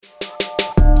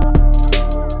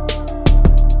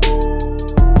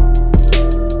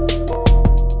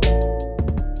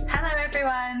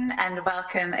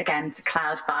welcome again to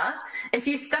Cloud Bar. If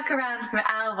you stuck around from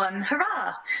hour one,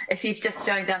 hurrah! If you've just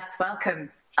joined us, welcome.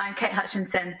 I'm Kate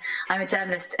Hutchinson. I'm a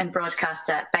journalist and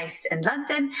broadcaster based in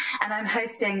London, and I'm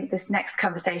hosting this next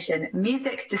conversation,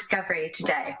 Music Discovery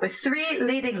Today, with three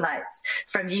leading lights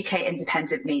from UK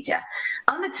independent media.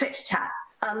 On the Twitch chat,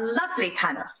 a lovely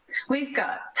panel. We've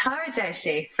got Tara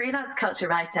Joshi, freelance culture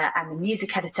writer and the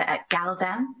music editor at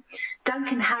Galdan,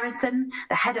 Duncan Harrison,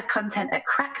 the head of content at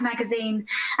Crack magazine,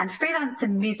 and freelance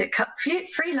and music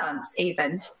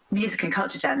and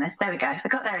culture journalist. There we go. I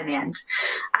got there in the end.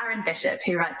 Aaron Bishop,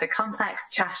 who writes for Complex,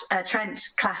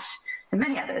 Trench, Clash, and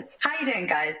many others. How are you doing,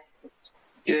 guys?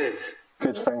 Good.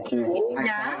 Good, thank you.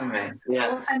 Yeah,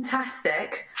 all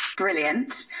fantastic.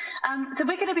 Brilliant. So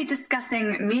we're going to be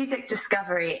discussing music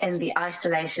discovery in the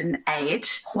isolation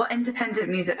age, what independent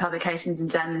music publications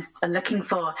and journalists are looking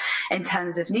for in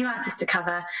terms of new artists to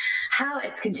cover, how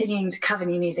it's continuing to cover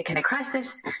new music in a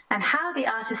crisis, and how the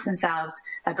artists themselves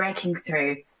are breaking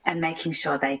through and making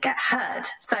sure they get heard.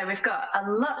 So we've got a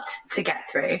lot to get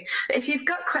through. But if you've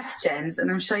got questions, and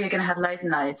I'm sure you're going to have loads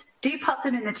and loads, do pop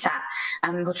them in the chat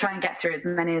and we'll try and get through as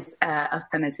many of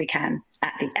them as we can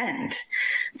at the end.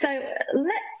 So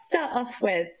let's start off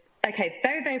with, okay,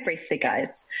 very, very briefly,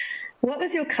 guys. What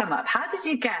was your come up? How did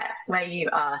you get where you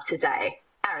are today?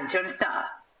 Aaron, do you want to start?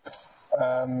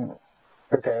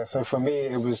 Okay, so for me,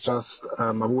 it was just,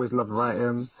 I've always loved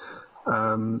writing.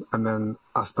 And then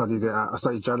I studied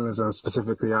journalism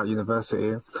specifically at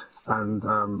university, and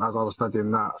as I was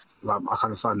studying that, I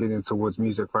kind of started leaning towards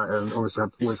music writing. Obviously, I'd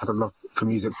always had a love for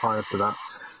music prior to that,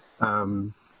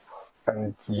 and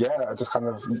yeah, it just kind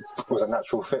of was a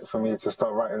natural fit for me to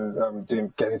start writing,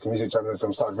 getting into music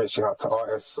journalism. Started reaching out to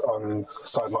artists,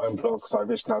 started my own blog, started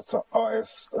reaching out to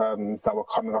artists that were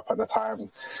coming up at the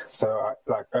time. So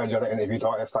earlier on, I interviewed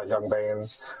artists like Young Bane,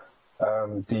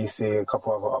 DC, a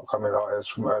couple of upcoming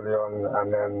artists from early on,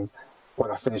 and then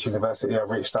when I finished university, I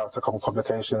reached out to a couple of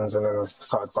publications and then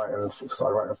started writing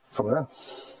from there.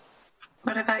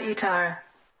 What about you, Tara?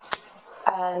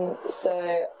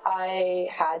 So I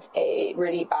had a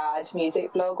really bad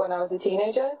music blog when I was a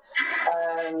teenager.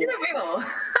 Didn't we all?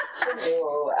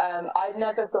 I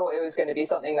never thought it was going to be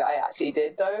something that I actually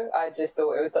did, though. I just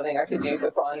thought it was something I could do for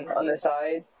fun on the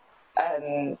side.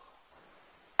 And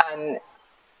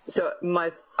so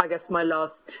I guess my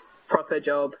last proper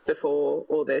job before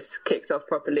all this kicked off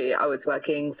properly, I was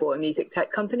working for a music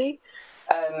tech company,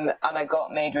 and I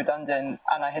got made redundant,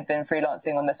 and I had been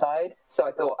freelancing on the side, so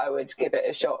I thought I would give it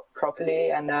a shot properly.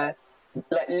 And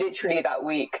literally that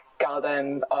week,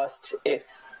 Galdan asked if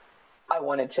I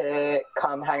wanted to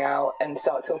come hang out and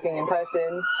start talking in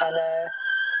person, and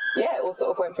yeah, it all sort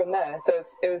of went from there. So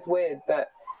it was weird,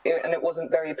 and it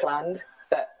wasn't very planned,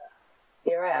 but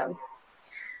here I am.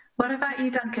 What about you,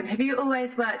 Duncan? Have you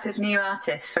always worked with new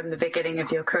artists from the beginning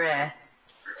of your career?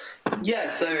 Yeah,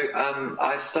 so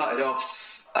I started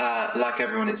off, like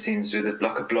everyone it seems, with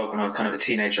a blog when I was kind of a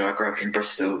teenager. I grew up in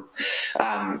Bristol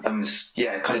and was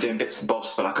kind of doing bits and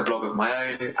bobs for a blog of my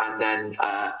own. And then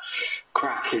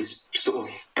Crack is sort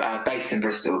of based in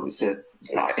Bristol. It's a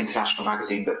international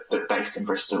magazine, but based in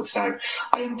Bristol. So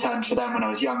I interned for them when I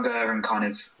was younger and kind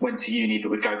of went to uni, but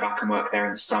would go back and work there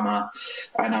in the summer.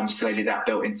 And slowly that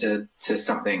built into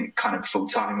something kind of full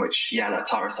time, which, like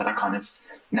Tara said, I kind of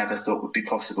never thought would be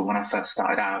possible when I first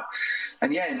started out.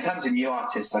 And in terms of new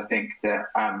artists, I think that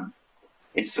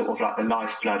it's sort of like the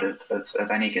lifeblood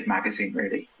of any good magazine,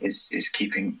 really, is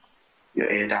keeping your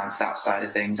ear down to that side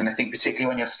of things. And I think particularly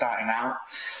when you're starting out,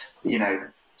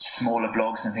 smaller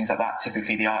blogs and things like that,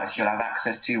 typically the artists you'll have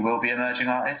access to will be emerging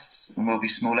artists and will be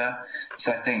smaller.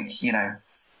 So I think,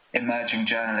 emerging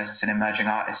journalists and emerging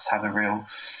artists have a real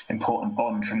important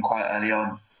bond from quite early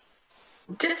on.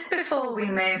 Just before we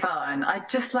move on, I'd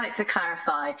just like to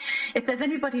clarify, if there's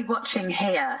anybody watching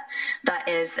here that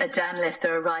is a journalist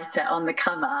or a writer on the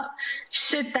come up,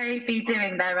 should they be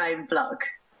doing their own blog?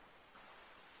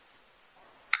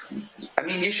 I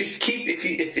mean, you should keep, if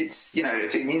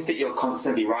it means that you're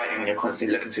constantly writing and you're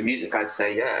constantly looking for music, I'd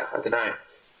say, I don't know.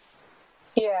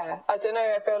 Yeah, I don't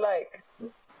know. I feel like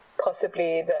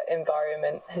possibly the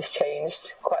environment has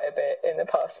changed quite a bit in the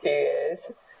past few years.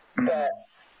 But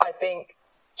I think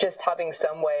just having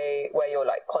some way where you're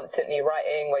constantly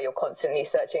writing, where you're constantly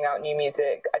searching out new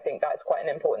music, I think that's quite an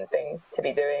important thing to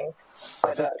be doing,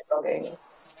 whether that's blogging.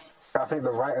 I think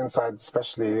the writing side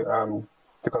especially,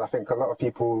 because I think a lot of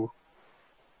people,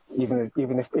 even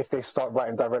if they start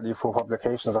writing directly for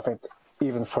publications, I think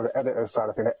even for the editor side,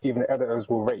 I think that even the editors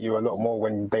will rate you a lot more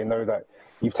when they know that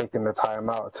you've taken the time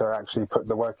out to actually put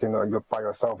the work in by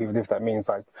yourself, even if that means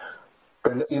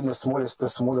even the smaller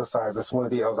side, the smaller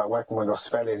details, like working on your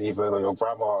spelling even, or your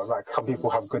grammar. Like, some people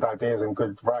have good ideas and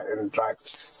good writing, like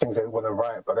things they want to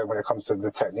write, but then when it comes to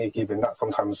the technique, even that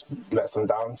sometimes lets them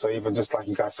down. So even just like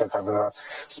you guys said, having a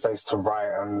space to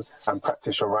write and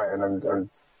practice your writing, and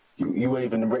you will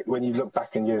even, when you look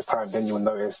back in years' time, then you'll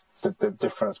notice the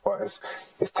difference. But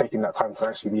it's taking that time to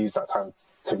actually use that time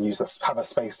to have a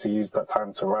space to use that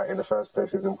time to write in the first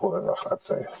place is important, I'd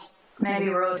say. Maybe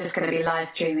we're all just going to be live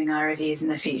streaming our reviews in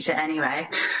the future anyway.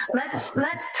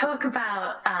 Let's talk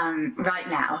about right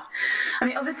now. I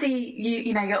mean, obviously,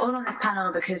 you know, you're all on this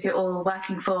panel because you're all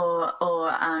working for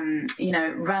or you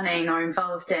know, running or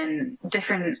involved in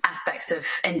different aspects of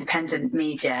independent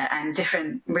media and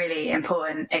different really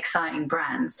important, exciting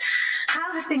brands.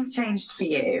 How have things changed for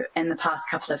you in the past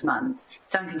couple of months?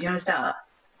 Duncan, do you want to start?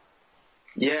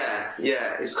 Yeah,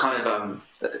 it's kind of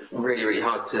really, really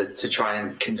hard to try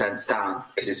and condense down,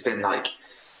 because it's been like,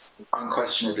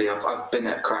 unquestionably, I've been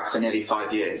at Crack for nearly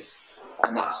 5 years,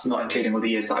 and that's not including all the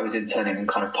years that I was interning and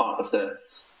kind of part of the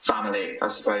family, I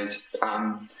suppose.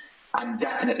 And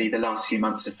definitely the last few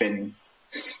months have been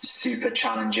super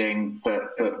challenging,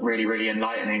 but really, really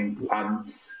enlightening.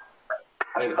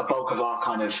 A bulk of our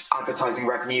kind of advertising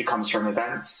revenue comes from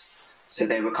events. So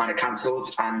they were kind of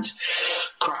cancelled, and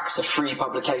Crack's a free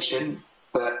publication,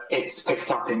 but it's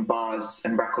picked up in bars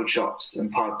and record shops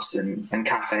and pubs and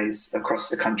cafes across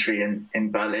the country,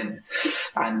 in Berlin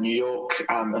and New York,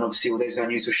 and obviously all those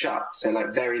venues were shut. So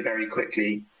like very, very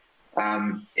quickly,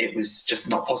 it was just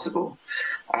not possible.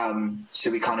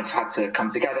 So we kind of had to come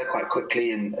together quite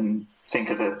quickly and think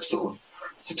of a sort of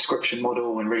subscription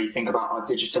model and really think about our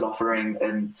digital offering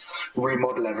and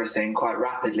remodel everything quite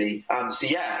rapidly. So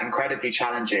yeah, incredibly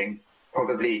challenging,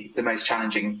 probably the most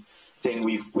challenging thing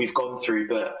we've gone through,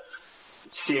 but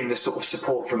seeing the sort of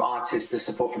support from artists, the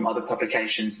support from other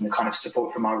publications, and the kind of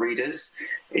support from our readers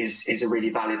is a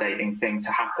really validating thing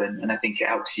to happen. And I think it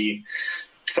helps you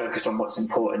focus on what's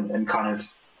important and kind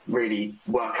of really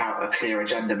work out a clear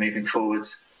agenda moving forward.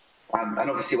 And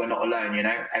obviously we're not alone, you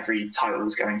know, every title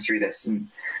is going through this, and,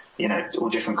 you know, all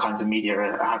different kinds of media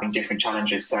are having different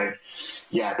challenges. So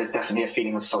yeah, there's definitely a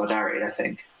feeling of solidarity, I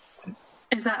think.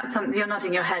 Is that something, you're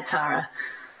nodding your head, Tara?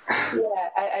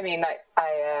 Yeah, I mean, like,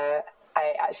 I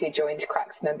actually joined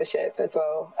Crack's membership as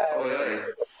well. Oh, really?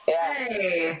 Yeah.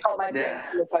 Hey. Got my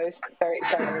post, very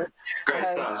exciting. Great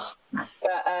stuff.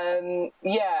 But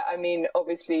yeah, I mean,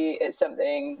 obviously it's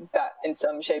something that in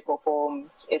some shape or form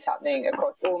is happening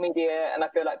across all media, and I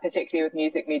feel like particularly with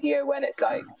music media, when it's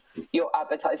like your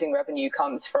advertising revenue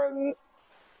comes from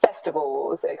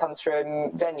festivals, it comes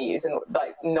from venues, and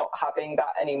like not having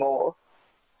that anymore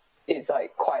is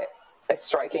like quite a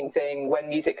striking thing, when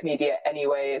music media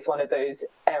anyway is one of those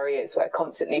areas where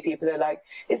constantly people are like,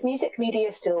 is music media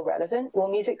still relevant? Will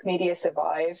music media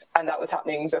survive? And that was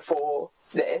happening before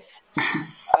this.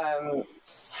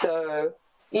 So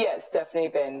yeah, it's definitely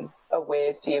been a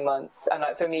weird few months. And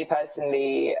like for me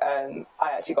personally, I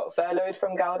actually got furloughed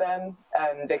from Galdem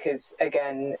because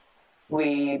again,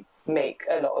 we make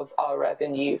a lot of our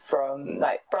revenue from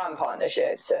like brand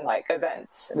partnerships and like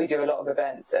events. We do a lot of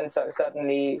events, and so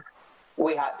suddenly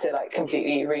we had to like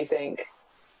completely rethink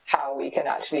how we can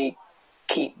actually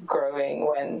keep growing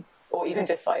when, or even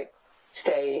just like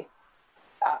stay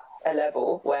at a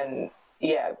level when,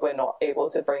 yeah, we're not able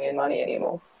to bring in money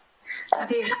anymore.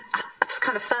 Have you,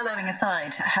 kind of furloughing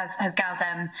aside, has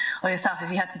Galdem or yourself,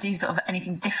 have you had to do sort of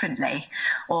anything differently,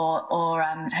 or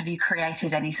have you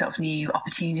created any sort of new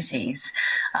opportunities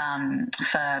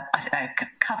for, I don't know,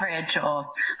 coverage, or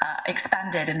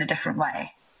expanded in a different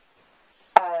way?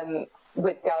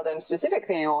 With Galdem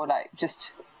specifically, or like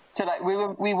just, so like we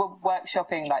were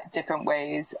workshopping like different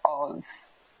ways of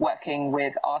working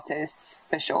with artists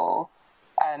for sure,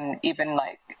 even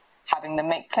like having them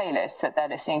make playlists that they're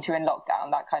listening to in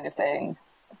lockdown, that kind of thing.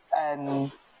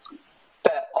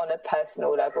 But on a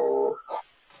personal level,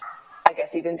 I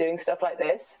guess even doing stuff like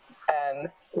this,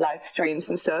 live streams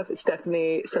and stuff, it's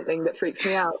definitely something that freaks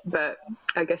me out, but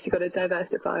I guess you got to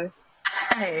diversify.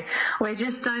 Hey, we're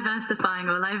just diversifying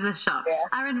all over the shop. Yeah.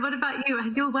 Aaron, what about you?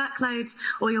 Has your workload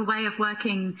or your way of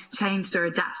working changed or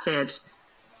adapted?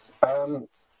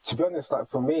 To be honest, like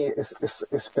for me,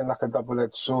 it's been like a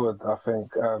double-edged sword. I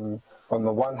think on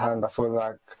the one hand, I feel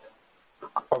like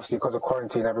obviously because of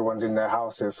quarantine, everyone's in their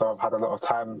houses, so I've had a lot of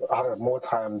time. I had more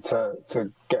time to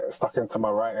get stuck into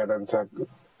my writing and to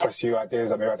pursue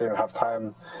ideas that maybe I didn't have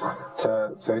time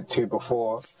to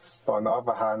before. But on the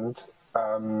other hand,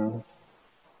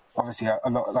 obviously a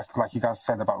lot like you guys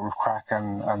said about with Crack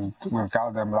and with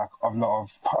Galdem, like a lot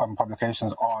of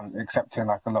publications aren't accepting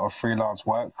like a lot of freelance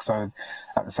work, so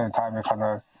at the same time you're kind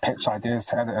of pitch ideas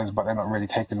to editors, but they're not really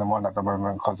taking them on at the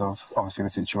moment because of obviously the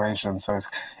situation. So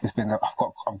it's been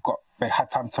they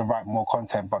had time to write more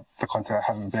content, but the content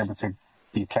hasn't been able to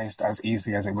be placed as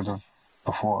easily as it would have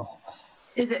before.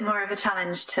 Is it more of a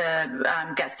challenge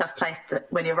to get stuff placed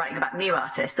when you're writing about new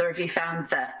artists, or have you found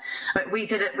that we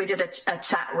did a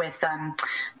chat with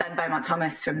Ben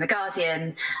Beaumont-Thomas from The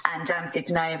Guardian and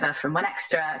Supernova from One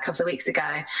Extra a couple of weeks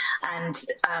ago, and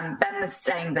Ben was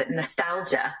saying that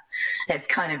nostalgia has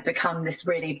kind of become this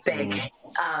really big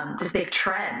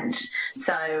trend.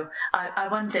 So I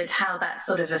wondered how that's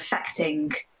sort of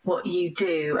affecting what you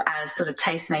do as sort of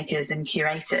tastemakers and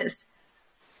curators.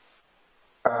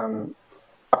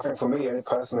 I think for me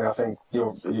personally, I think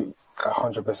you're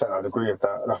 100%. I'd agree with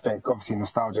that. And I think obviously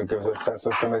nostalgia gives a sense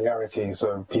of familiarity,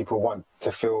 so people want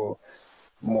to feel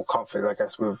more comfortable, I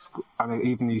guess. I mean,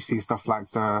 even you see stuff like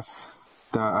the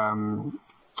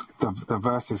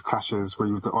versus clashes where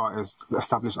you have the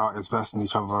established artists versing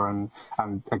each other, and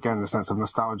again the sense of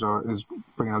nostalgia is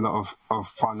bringing a lot of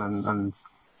fun and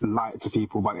light to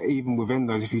people. But even within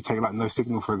those, if you take like No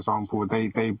Signal for example,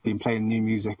 they've been playing new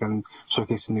music and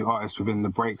showcasing new artists within the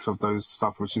breaks of those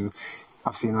stuff, which is,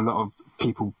 I've seen a lot of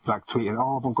people like tweeting,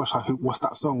 oh my gosh, what's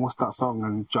that song,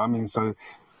 and do you know what I mean? So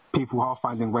people are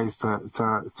finding ways to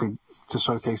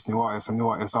showcase new artists, and new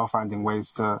artists are finding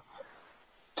ways to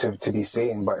be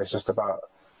seen. But it's just about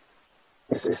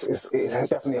it's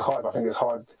definitely hard. I think it's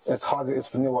hard. It's hard as it is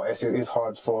for new artists. It is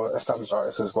hard for established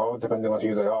artists as well, depending on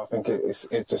who they are. I think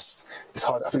it's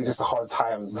hard. I think it's just a hard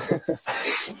time.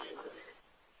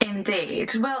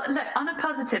 Indeed. Well, look, on a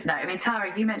positive note, I mean,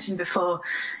 Tara, you mentioned before,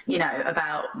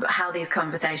 about how these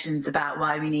conversations about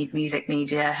why we need music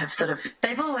media have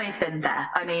they've always been there.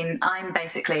 I mean, I'm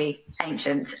basically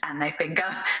ancient, and they've been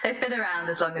around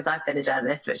as long as I've been a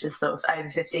journalist, which is sort of over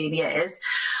 15 years.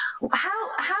 How,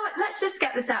 let's just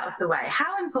get this out of the way.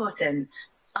 How important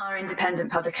are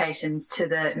independent publications to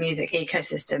the music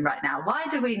ecosystem right now? Why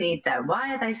do we need them?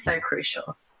 Why are they so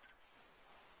crucial?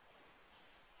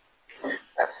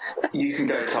 You can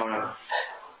go, Tara.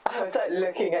 I was like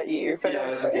looking at you. But yeah, I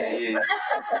was looking at you.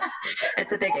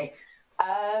 It's a biggie.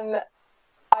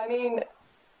 I mean,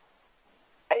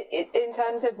 in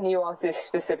terms of new artists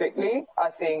specifically,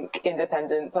 I think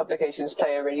independent publications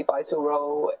play a really vital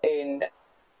role in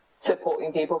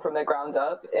supporting people from the ground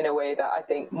up in a way that I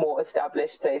think more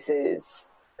established places,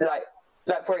 like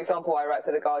for example, I write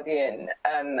for The Guardian,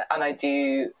 and I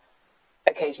do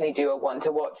occasionally do a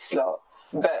one-to-watch slot,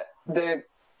 but the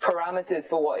parameters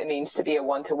for what it means to be a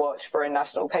one-to-watch for a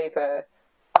national paper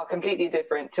are completely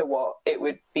different to what it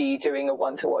would be doing a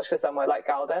one-to-watch for somewhere like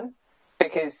Galden,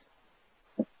 because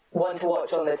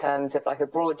one-to-watch on the terms of like a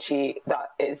broadsheet,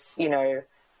 that is,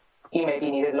 you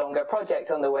maybe need a longer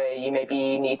project on the way, you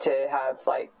maybe need to have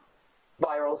like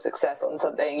viral success on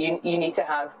something, you need to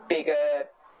have bigger,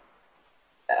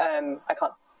 I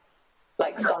can't,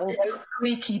 like it's not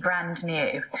squeaky brand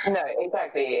new. No,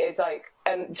 exactly. It's like,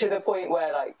 and to the point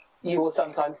where like you will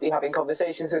sometimes be having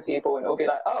conversations with people and it'll be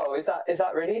like, oh, is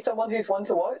that really someone who's one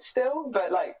to watch still?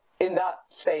 But like in that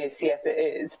space, yes, it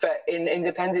is. But in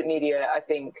independent media, I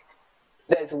think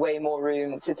there's way more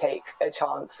room to take a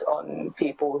chance on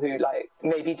people who like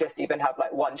maybe just even have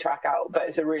like one track out, but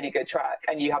it's a really good track,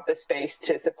 and you have the space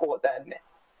to support them,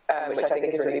 which I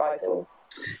think is really vital.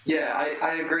 Yeah,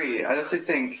 I agree. I also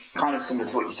think, kind of similar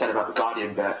to what you said about The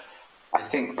Guardian, but I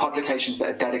think publications that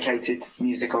are dedicated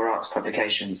music or arts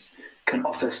publications can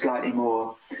offer slightly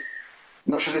more, I'm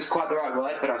not sure if this is quite the right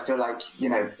word, but I feel like,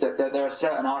 there are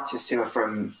certain artists who are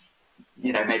from,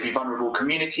 maybe vulnerable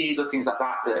communities or things like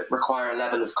that require a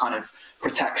level of kind of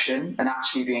protection, and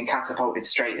actually being catapulted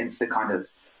straight into the kind of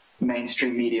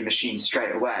mainstream media machine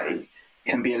straight away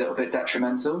can be a little bit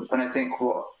detrimental. And I think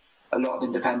what a lot of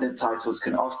independent titles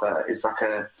can offer is like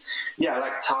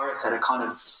like Tara said, a kind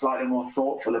of slightly more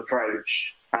thoughtful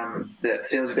approach that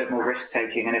feels a bit more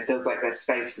risk-taking, and it feels like there's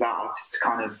space for that artist to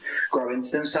kind of grow into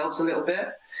themselves a little bit.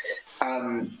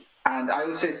 And I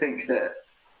also think that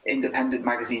independent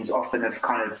magazines often have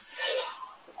kind of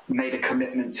made a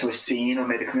commitment to a scene or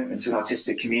made a commitment to an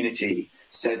artistic community,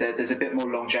 so there's a bit more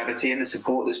longevity in the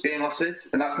support that's being offered.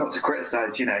 And that's not to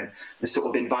criticise, the sort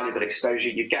of invaluable exposure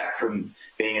you get from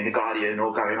being in The Guardian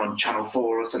or going on Channel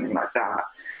 4 or something like that.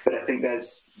 But I think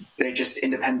they're just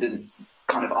independent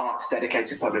kind of arts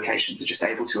dedicated publications are just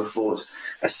able to afford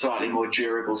a slightly more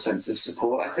durable sense of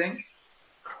support, I think.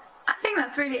 I think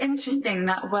that's really interesting,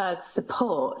 that word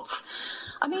support.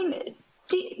 I mean,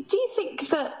 do you think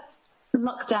that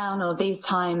lockdown, or these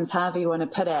times, however you want to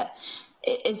put it,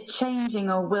 is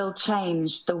changing or will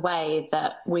change the way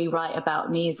that we write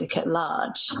about music at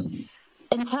large?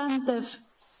 In terms of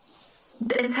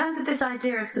in terms of this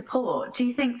idea of support, do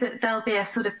you think that there'll be a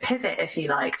sort of pivot, if you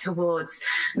like, towards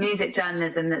music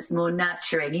journalism that's more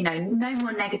nurturing, you know, no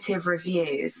more negative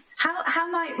reviews? How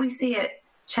might we see it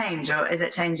change, or is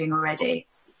it changing already?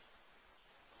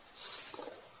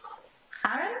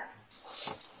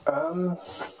 Aaron?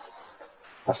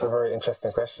 That's a very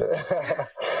interesting question.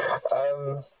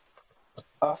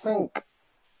 I think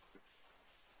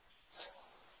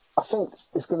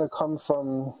it's going to come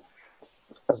from,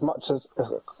 as much as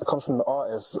it comes from the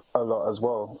artists a lot as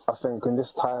well. I think in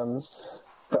this time,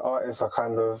 the artists are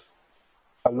kind of,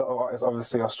 a lot of artists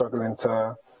obviously are struggling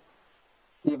to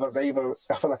I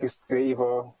feel like they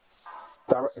either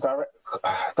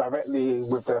directly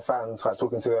with their fans, like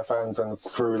talking to their fans and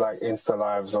through like Insta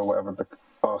lives or whatever,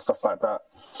 or stuff like that,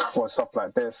 or stuff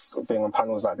like this, being on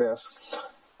panels like this.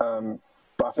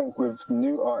 But I think with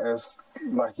new artists,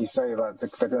 like you say, like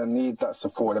they're going to need that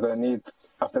support. They're going to need,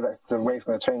 I feel like the way it's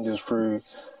going to change is through,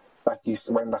 like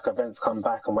when like events come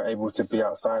back and we're able to be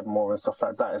outside more and stuff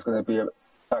like that. It's going to be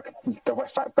like the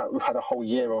fact that we've had a whole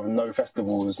year of no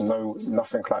festivals,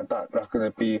 nothing like that. That's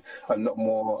going to be a lot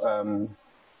more.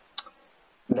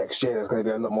 Next year, there's going to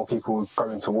be a lot more people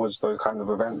going towards those kind of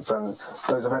events, and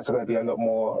those events are going to be a lot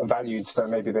more valued than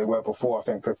maybe they were before. I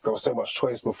think that there was so much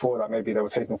choice before that maybe they were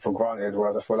taken for granted,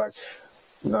 whereas I feel like,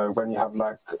 you know, when you have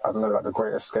like, I don't know, like the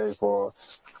Great Escape or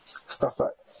stuff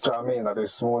like, do you know what I mean? Like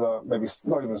those smaller, maybe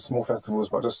not even small festivals,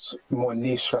 but just more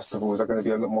niche festivals are going to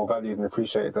be a lot more valued and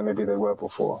appreciated than maybe they were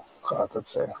before, I could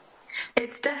say.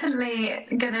 It's definitely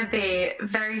going to be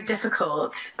very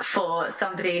difficult for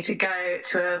somebody to go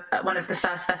to one of the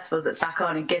first festivals that's back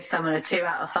on and give someone a 2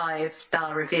 out of 5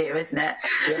 star review, isn't it?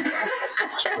 Yeah,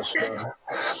 for sure.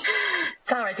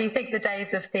 Tara, do you think the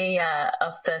days of the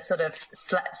sort of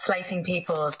slating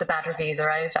people of the bad reviews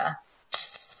are over?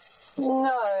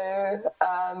 No,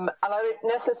 and I don't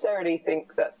necessarily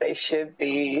think that they should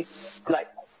be, like,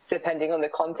 depending on the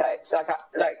context.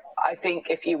 I think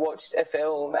if you watched a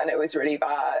film and it was really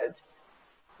bad,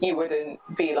 you wouldn't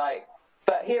be like,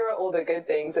 but here are all the good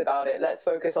things about it, let's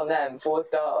focus on them, 4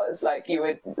 stars. You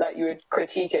would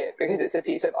critique it because it's a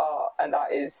piece of art, and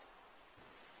that is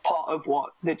part of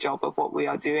what the job of what we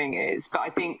are doing is. But I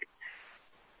think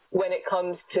when it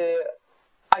comes to,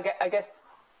 I guess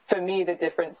for me the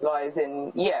difference lies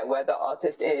in where the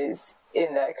artist is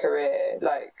in their career.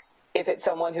 Like, if it's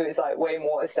someone who is like way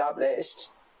more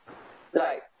established,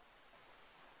 like,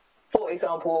 for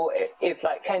example, if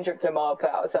like Kendrick Lamar put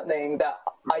out something that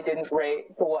I didn't rate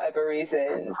for whatever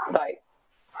reasons, like,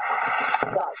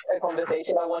 that's a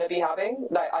conversation I want to be having.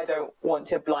 Like, I don't want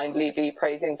to blindly be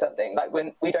praising something. Like,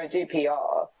 when we don't do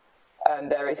PR,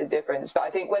 there is a difference. But I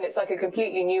think when it's like a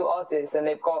completely new artist and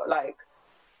they've got like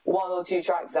 1 or 2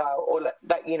 tracks out, or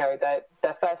like you know,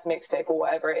 their first mixtape or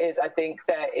whatever it is, I think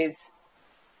there is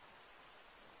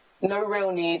no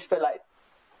real need for like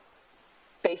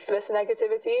baseless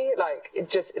negativity. Like, it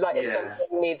just like, if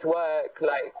something needs work,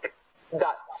 like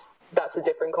that's a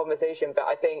different conversation. But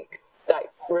I think like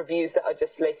reviews that are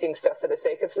just slating stuff for the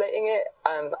sake of slating it,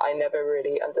 I never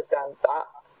really understand that.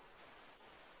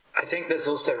 I think there's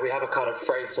also, we have a kind of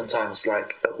phrase sometimes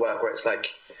like at work where it's like,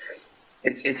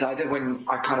 it's either when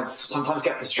I kind of sometimes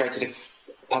get frustrated if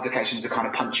publications are kind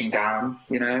of punching down,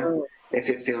 you know, if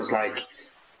it feels like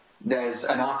there's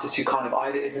an artist who kind of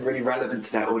either isn't really relevant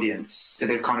to their audience, so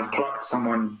they've kind of plucked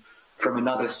someone from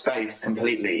another space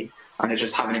completely and are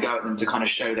just having a go at them to kind of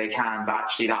show they can, but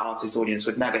actually that artist's audience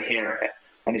would never hear it,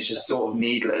 and it's just sort of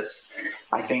needless.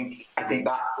 I think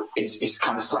that is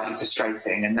kind of slightly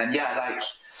frustrating. And then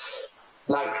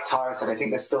like Tara said, I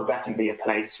think there's still definitely a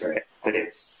place for it, but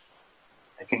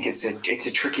I think it's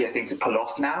a trickier thing to pull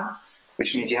off now,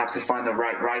 which means you have to find the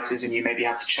right writers and you maybe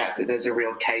have to check that there's a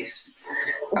real case.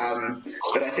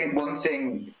 But I think one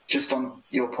thing, just on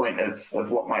your point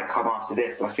of what might come after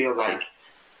this, I feel like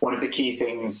one of the key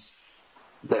things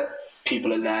that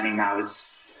people are learning now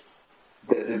is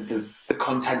the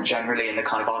content generally and the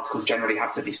kind of articles generally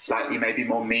have to be slightly maybe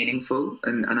more meaningful.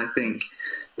 And I think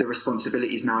the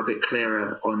responsibility is now a bit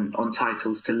clearer on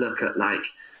titles to look at, like,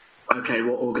 okay,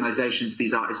 what organizations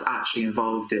these artists actually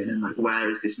involved in, and like, where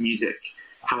is this music?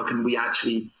 How can we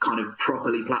actually kind of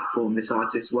properly platform this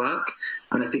artist's work?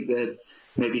 And I think the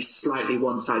maybe slightly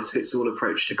one-size-fits-all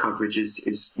approach to coverage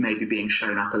is maybe being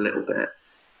shown up a little bit.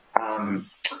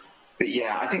 But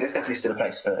yeah, I think there's definitely still a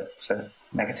place for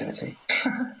negativity.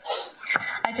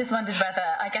 I just wondered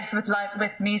whether, I guess with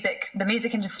music, the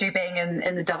music industry being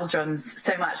in the double drums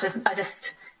so much,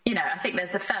 I think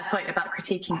there's a fair point about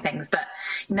critiquing things, but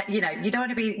you don't want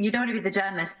to be the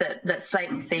journalist that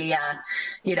slates the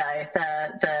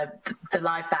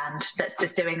live band that's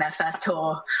just doing their first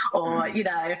tour, or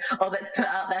or that's put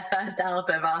out their first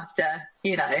album after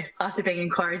being in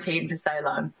quarantine for so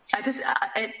long.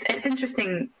 It's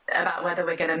interesting about whether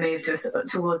we're going to move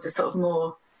towards a sort of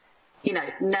more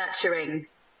nurturing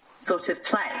sort of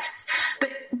place.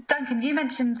 But Duncan, you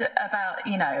mentioned about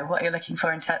what you're looking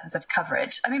for in terms of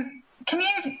coverage. I mean, can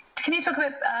you talk a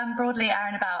bit broadly,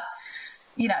 Aaron, about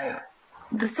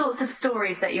the sorts of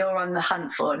stories that you're on the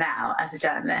hunt for now as a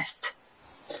journalist?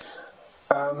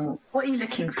 What are you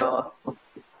looking for?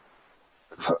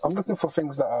 I'm looking for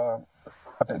things that are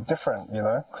a bit different,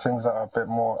 things that are a bit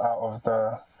more out of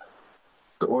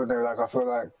the ordinary. Like, I feel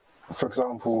like, for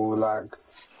example, like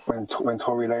when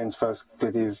Tory Lanez first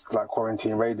did his like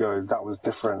quarantine radio, that was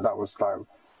different. That was like,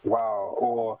 wow.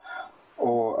 Or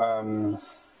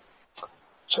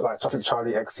like I think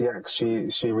Charlie XCX,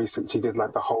 she did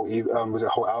like the whole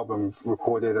whole album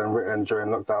recorded and written during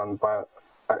lockdown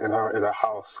in her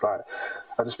house. Like,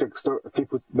 I just think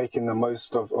people making the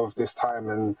most of this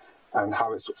time and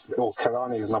how it's. Or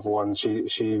Kelani is another one.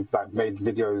 She like made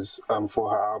videos for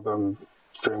her album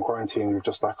during quarantine with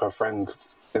just like her friend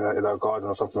in a garden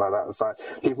or something like that. It's like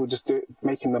people just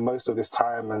making the most of this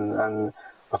time, and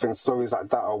I think stories like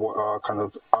that are what are kind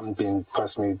of I'm being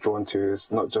personally drawn to.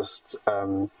 Is not just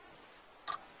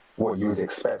what you would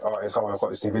expect. Artists, I've got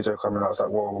this new video coming out. It's like,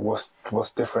 well,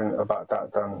 what's different about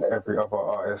that than every other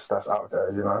artist that's out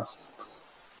there,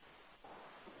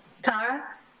 Tara?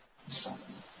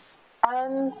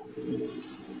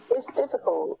 It's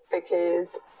difficult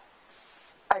because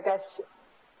I guess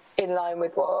in line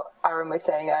with what Aaron was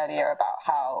saying earlier about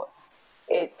how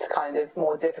it's kind of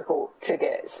more difficult to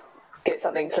get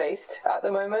something placed at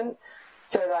the moment.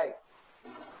 So like,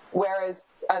 whereas,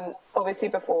 and obviously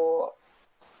before,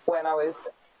 when I was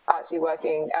actually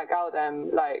working at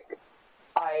Galdem, like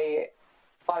I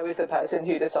was the person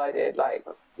who decided like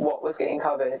what was getting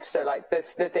covered. So like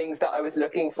the things that I was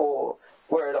looking for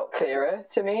were a lot clearer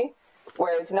to me.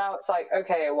 Whereas now it's like,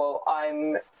 okay, well,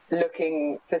 I'm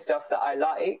looking for stuff that I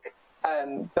like,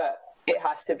 but it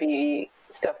has to be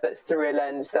stuff that's through a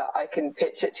lens that I can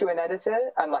pitch it to an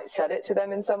editor and like sell it to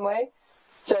them in some way.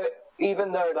 So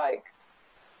even though like,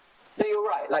 so you're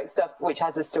right, like stuff which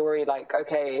has a story like,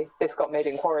 okay, this got made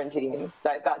in quarantine,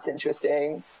 like that's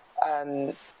interesting.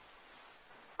 And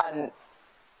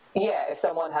yeah, if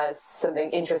someone has something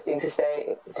interesting to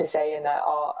say in their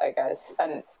art, I guess,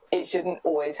 and it shouldn't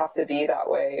always have to be that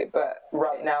way, but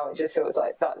right now it just feels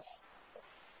like that's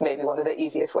maybe one of the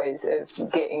easiest ways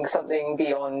of getting something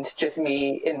beyond just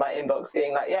me in my inbox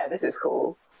being like, yeah, this is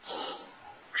cool.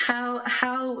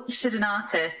 How should an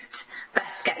artist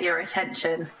best get your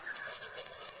attention?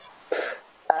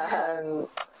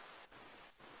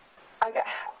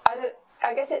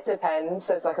 I guess it depends.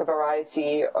 There's like a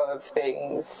variety of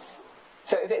things.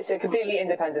 So if it's a completely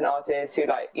independent artist who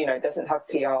like, doesn't have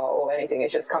PR or anything,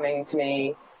 it's just coming to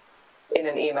me in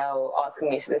an email asking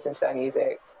me to listen to their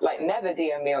music, like never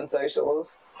DM me on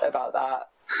socials about that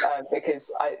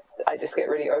because I just get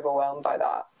really overwhelmed by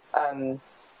that.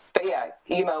 But yeah,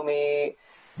 email me,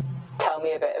 tell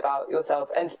me a bit about yourself.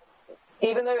 And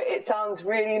even though it sounds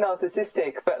really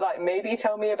narcissistic, but like maybe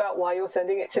tell me about why you're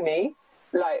sending it to me.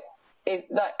 Like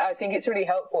I think it's really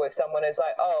helpful if someone is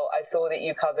like, oh, I saw that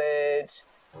you covered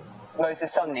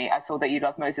Moses Sumney. I saw that you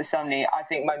love Moses Sumney. I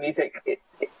think my music it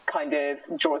kind of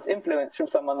draws influence from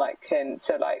someone like him.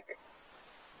 So like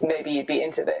maybe you'd be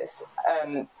into this.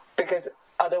 Because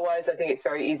otherwise I think it's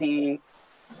very easy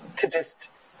to just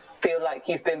feel like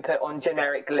you've been put on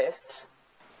generic lists.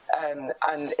 And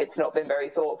it's not been very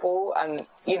thoughtful. And,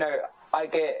 I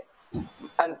get,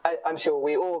 and I'm sure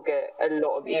we all get a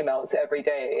lot of emails every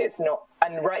day. It's not,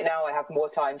 and right now I have more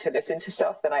time to listen to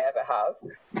stuff than I ever have.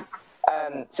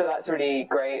 So that's really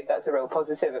great. That's a real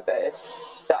positive of this,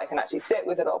 that I can actually sit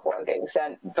with a lot of what I'm getting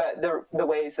sent. But the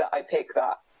ways that I pick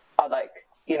that are like,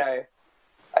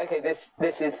 okay,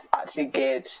 this is actually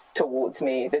geared towards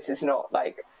me. This is not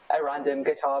like a random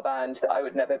guitar band that I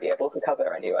would never be able to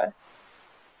cover anywhere.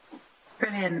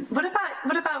 Brilliant. What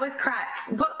about with Crack?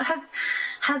 What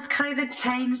has COVID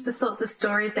changed the sorts of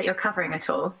stories that you're covering at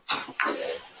all?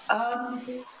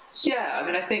 Yeah, I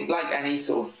mean, I think like any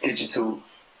sort of digital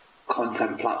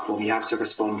content platform, you have to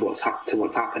respond to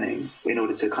what's happening in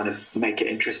order to kind of make it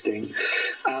interesting.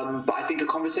 But I think a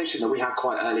conversation that we had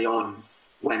quite early on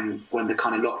when the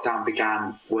kind of lockdown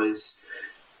began was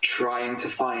trying to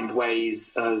find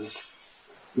ways of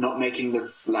not making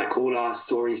all our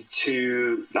stories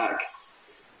too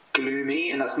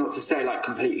gloomy, and that's not to say like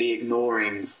completely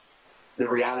ignoring the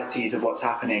realities of what's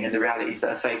happening and the realities that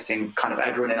are facing kind of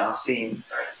everyone in our scene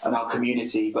and our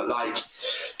community, but like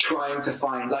trying to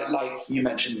find, like you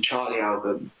mentioned the Charlie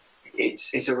album,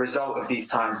 it's a result of these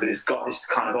times, but it's got this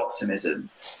kind of optimism.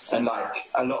 And like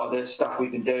a lot of the stuff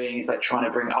we've been doing is like trying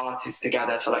to bring artists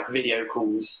together for like video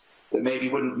calls that maybe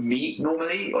wouldn't meet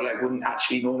normally, or like wouldn't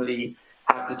actually normally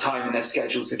have the time in their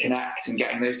schedule to connect, and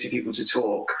getting those two people to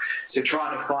talk. So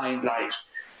trying to find like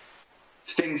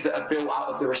things that are built out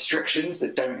of the restrictions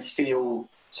that don't feel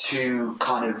too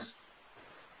kind of,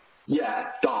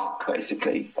 dark,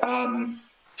 basically.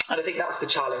 And I think that's the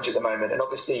challenge at the moment. And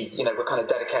obviously, you know, we're kind of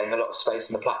dedicating a lot of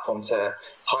space on the platform to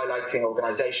highlighting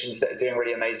organisations that are doing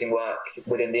really amazing work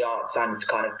within the arts and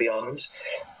kind of beyond.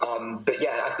 But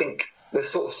yeah, I think the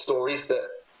sort of stories that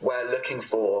we're looking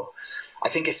for, I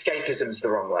think escapism's the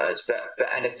wrong word, but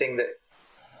anything that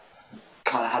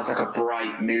kind of has like a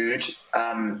bright mood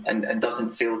and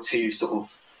doesn't feel too sort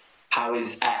of, how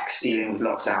is X dealing with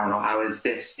lockdown, or how is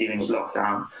this dealing with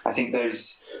lockdown? I think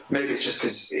those, maybe it's just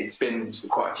because it's been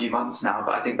quite a few months now,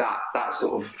 but I think that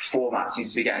sort of format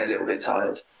seems to be getting a little bit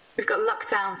tired. We've got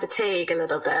lockdown fatigue a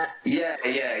little bit. Yeah,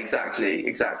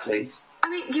 exactly. I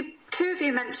mean, two of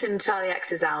you mentioned Charlie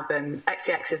XCX's album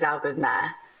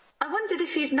there. I wondered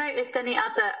if you'd noticed any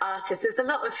other artists. There's a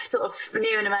lot of sort of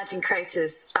new and emerging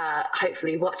creators,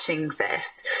 hopefully watching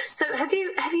this. So have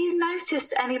you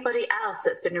noticed anybody else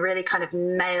that's been really kind of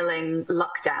nailing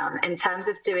lockdown in terms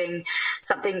of doing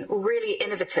something really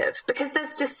innovative? Because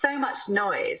there's just so much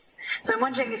noise. So I'm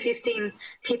wondering if you've seen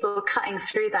people cutting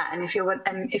through that, and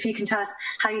if you can tell us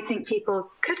how you think people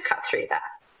could cut through that.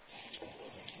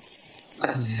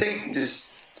 I think,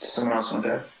 does someone else want to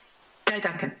go? Go,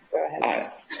 Duncan. Go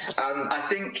ahead. I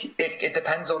think it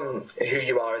depends on who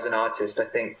you are as an artist. I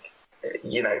think,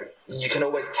 you know, you can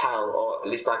always tell, or at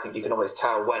least I think you can always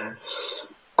tell when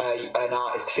an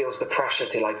artist feels the pressure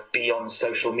to like be on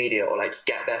social media or like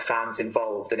get their fans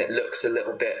involved, and it looks a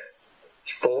little bit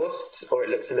forced or it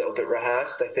looks a little bit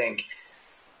rehearsed. I think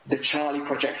the Charlie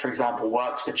project, for example,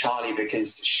 works for Charlie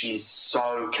because she's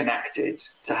so connected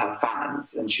to her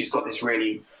fans, and she's got this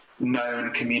really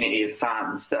known community of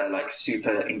fans that are like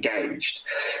super engaged.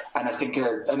 And I think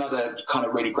another kind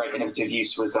of really great innovative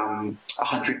use was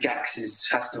 100 Gex's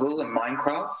festival in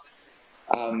Minecraft,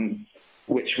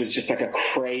 which was just like a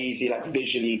crazy, like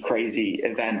visually crazy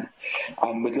event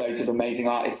with loads of amazing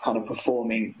artists kind of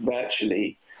performing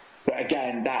virtually. But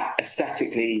again, that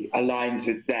aesthetically aligns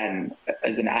with them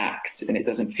as an act, and it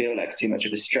doesn't feel like too much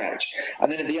of a stretch.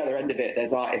 And then at the other end of it,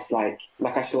 there's artists like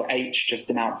I saw H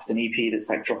just announced an EP that's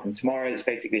like dropping tomorrow. It's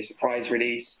basically a surprise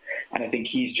release, and I think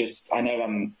I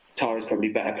know Tara's probably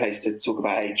better placed to talk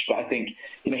about H, but I think,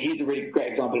 you know, he's a really great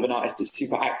example of an artist that's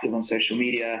super active on social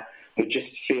media, but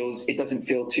it doesn't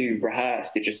feel too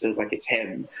rehearsed. It just feels like it's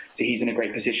him. So he's in a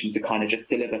great position to kind of just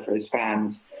deliver for his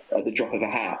fans at the drop of a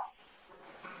hat.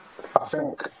 I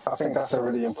think that's a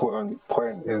really important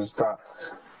point, is that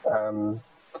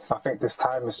I think this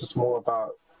time is just more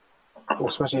about,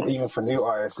 especially even for new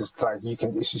artists, it's like you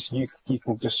can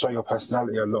just show your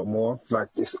personality a lot more. Like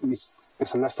it's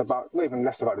less about, not even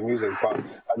less about the music, but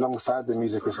alongside the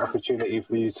music, it's an opportunity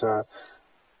for you to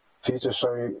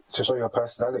show your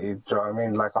personality. Do you know what I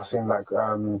mean? Like I've seen like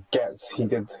Getz, he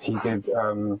did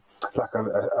like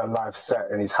a live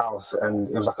set in his house, and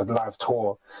it was like a live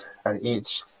tour, and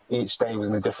each day was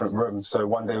in a different room. So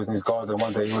one day it was in his garden,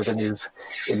 one day it was in his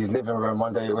living room,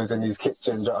 one day it was in his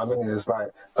kitchen. Do you know what I mean? It's like,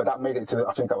 but that made it to,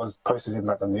 I think that was posted in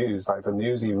like the news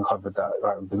even covered that,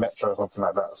 like the Metro or something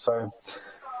like that. So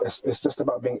it's just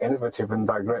about being innovative and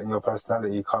like letting your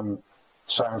personality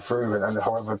shine through, and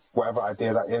whatever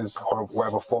idea that is, or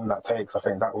whatever form that takes. I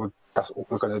think that's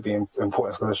going to be important.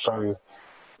 It's going to show you,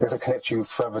 it's going to connect you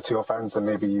further to your fans than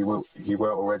maybe you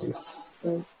were already.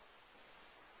 Mm.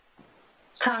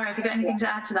 Tara, have you got anything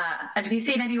to add to that? And have you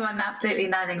seen anyone absolutely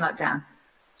nailing lockdown?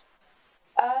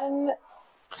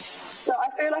 So I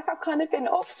feel like I've kind of been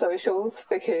off socials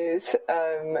because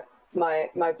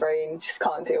my brain just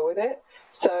can't deal with it.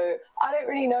 So I don't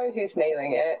really know who's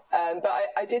nailing it. But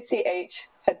I did see H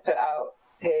had put out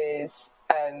his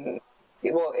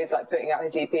is like putting out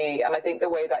his EP, and I think the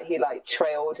way that he like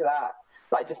trailed that,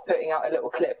 like just putting out a little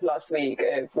clip last week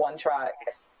of one track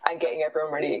and getting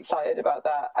everyone really excited about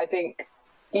that. I think,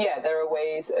 yeah, there are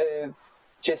ways of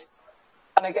just,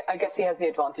 and I guess he has the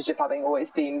advantage of having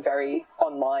always been very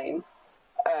online.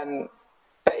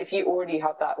 But if you already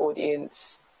have that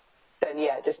audience, then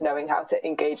yeah, just knowing how to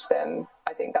engage them,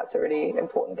 I think that's a really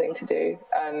important thing to do.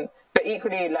 But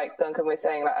equally, like Duncan was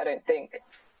saying, like I don't think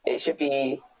it should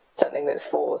be something that's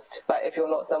forced. Like if you're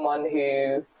not someone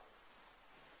who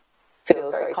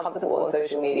feels very comfortable on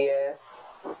social media,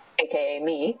 aka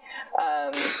me,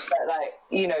 but like,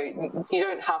 you know, you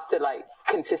don't have to like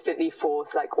consistently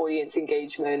force like audience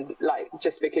engagement, like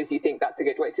just because you think that's a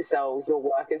good way to sell your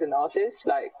work as an artist.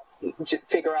 Like, just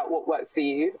figure out what works for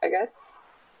you, I guess.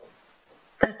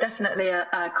 There's definitely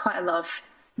quite a lot of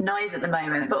noise at the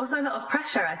moment, but also a lot of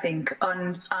pressure, I think,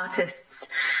 on artists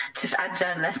and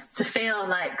journalists to feel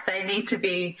like they need to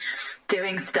be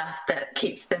doing stuff that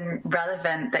keeps them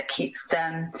relevant, that keeps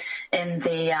them in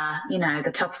the, you know,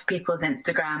 the top of people's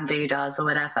Instagram doodahs or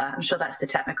whatever. I'm sure that's the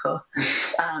technical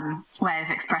way of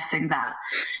expressing that.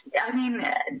 I mean,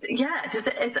 yeah,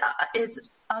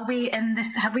 are we in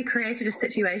this, have we created a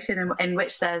situation in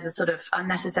which there's a sort of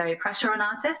unnecessary pressure on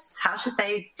artists? How should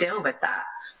they deal with that?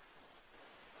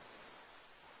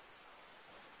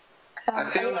 I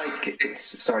feel like it's...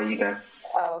 Sorry, you go.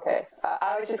 Oh, okay.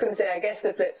 I was just going to say, I guess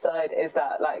the flip side is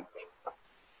that, like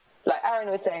Aaron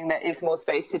was saying, there is more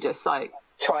space to just, like,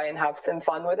 try and have some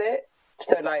fun with it.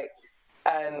 So, like,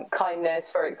 Kindness,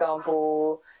 for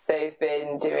example, they've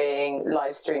been doing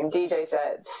live stream DJ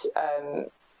sets,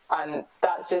 and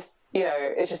that's just, you know,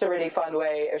 it's just a really fun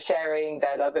way of sharing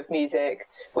their love of music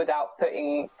without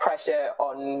putting pressure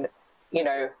on, you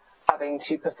know, having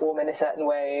to perform in a certain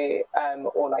way,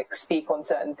 or like speak on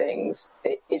certain things.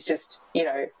 It's just, you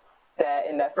know, they're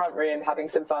in their front room having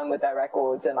some fun with their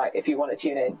records, and like if you want to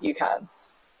tune in, you can.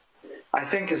 I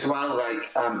think as well, like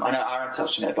I know Aaron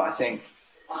touched on it, but I think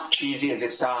cheesy as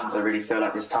it sounds, I really feel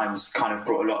like this time's kind of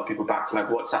brought a lot of people back to like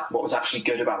what was actually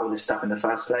good about all this stuff in the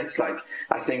first place. Like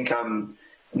I think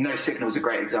No Signal is a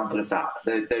great example of that.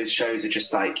 Those shows are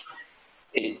just like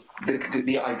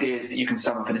the ideas that you can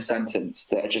sum up in a sentence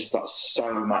that are just like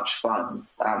so much fun,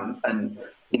 and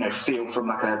you know, they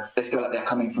feel like they're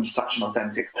coming from such an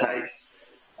authentic place,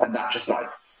 and that just like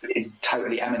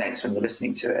totally emanates when you're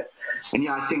listening to it. And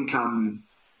yeah, I think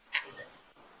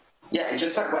it's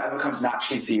just like whatever comes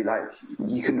naturally to you. Like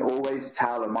you can always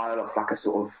tell a mile off like a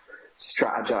sort of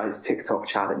strategized TikTok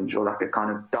challenge or like a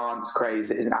kind of dance craze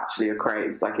that isn't actually a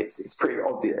craze. Like it's pretty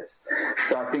obvious.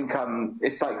 So I think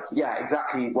it's like, yeah,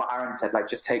 exactly what Aaron said, like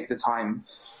just take the time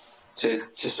to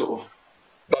sort of,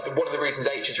 like one of the reasons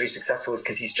H is really successful is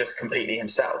because he's just completely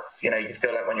himself. You know, you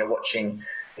feel like when you're watching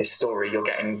his story, you're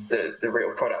getting the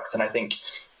real product. And I think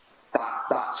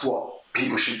that's what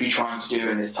people should be trying to do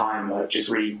in this time, like just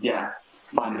really,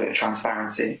 find a bit of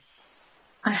transparency.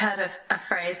 I heard a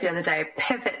phrase the other day,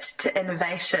 pivot to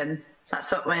innovation.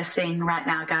 That's what we're seeing right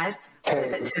now, guys.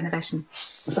 Pivot to innovation.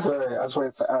 Sorry, I just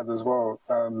wanted to add as well,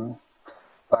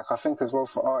 like I think as well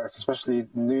for artists, especially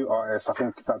new artists, I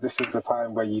think that this is the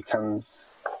time where you can,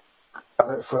 I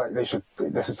don't feel like they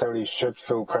should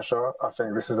feel pressure. I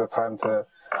think this is the time to,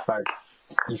 like,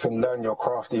 you can learn your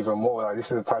craft even more. Like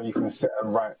this is the time you can sit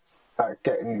and write, like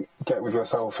get with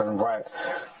yourself and write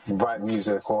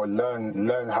music, or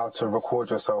learn how to record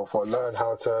yourself, or learn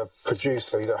how to produce,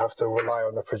 so you don't have to rely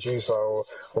on the producer or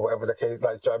whatever the case.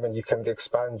 Like, I mean, you can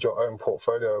expand your own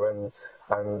portfolio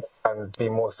and be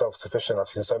more self-sufficient. I've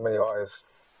seen so many artists,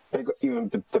 even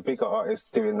the bigger artists,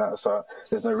 doing that. So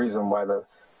there's no reason why the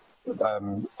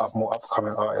more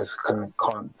upcoming artists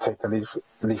can't take a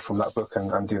leaf from that book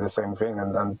and do the same thing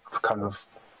and kind of,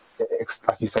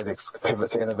 like you said,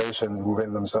 pivot to innovation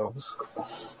within themselves.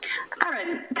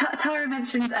 Aaron, Tara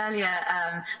mentioned earlier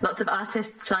lots of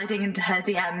artists sliding into her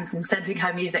DMs and sending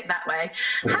her music that way.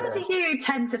 How do you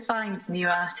tend to find new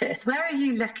artists? Where are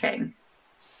you looking?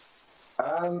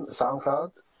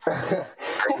 SoundCloud.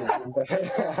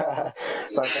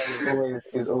 SoundCloud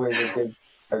is always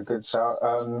a good shout.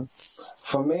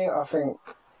 For me, I think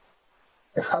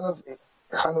it's kind of,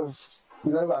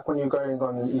 you know, like when you're going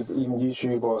on even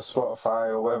YouTube or Spotify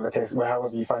or whatever the case,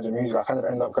 however you find your music, I kind of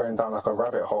end up going down like a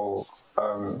rabbit hole.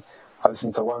 I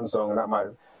listen to one song and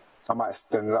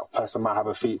then that person might have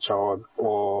a feature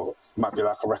or might be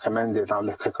like a recommended, and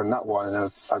I'll click on that one,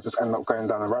 and I just end up going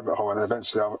down a rabbit hole, and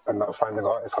eventually I'll end up finding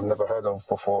artists I've never heard of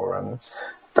before, and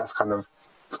that's kind of,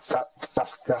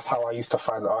 that's how I used to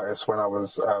find artists when I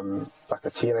was like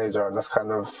a teenager, and that's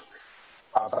kind of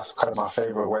my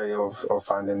favourite way of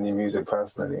finding new music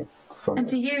personally. And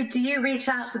do you reach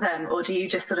out to them, or do you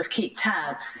just sort of keep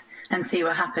tabs and see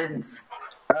what happens?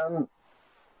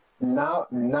 Now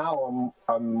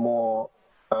I'm more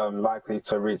likely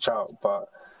to reach out, but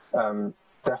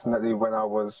definitely when I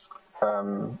was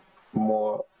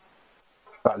more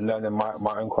like learning my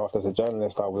own craft as a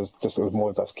journalist, it was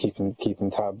more just keeping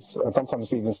tabs, and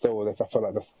sometimes even still, if I feel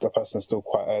like the person's still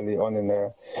quite early on in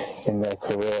their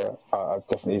career, I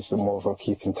definitely it's more of a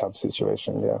keeping tabs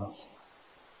situation. Yeah.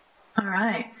 All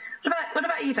right. What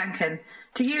about you, Duncan?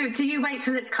 Do you wait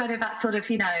till it's kind of at sort of,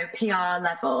 PR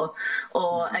level,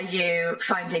 or are you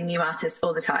finding new artists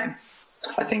all the time?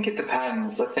 I think it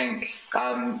depends. I think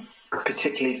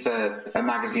particularly for a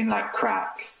magazine like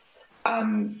Crack,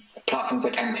 platforms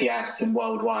like NTS and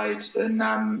Worldwide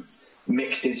and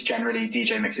mixes generally,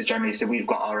 DJ mixes generally. So we've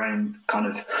got our own kind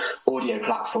of audio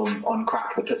platform on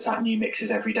Crack that puts out new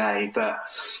mixes every day. But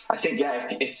I think,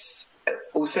 if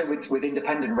also with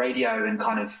independent radio and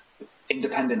kind of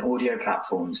independent audio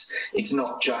platforms, it's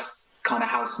not just kind of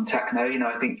house and techno.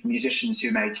 I think musicians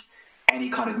who make any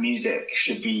kind of music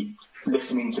should be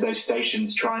listening to those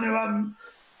stations, trying to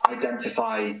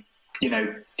identify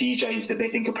DJs that they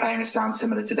think are playing a sound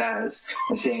similar to theirs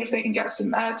and seeing if they can get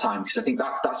some airtime, because I think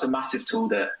that's a massive tool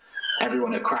that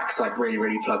everyone at Crack's like really,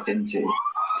 really plugged into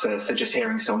for just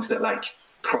hearing songs that like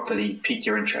properly pique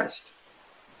your interest.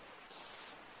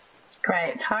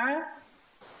 Great. Tara?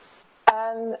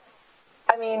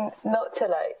 I mean, not to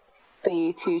like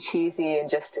be too cheesy and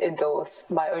just endorse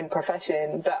my own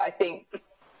profession, but I think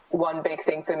one big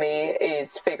thing for me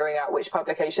is figuring out which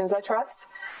publications I trust,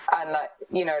 and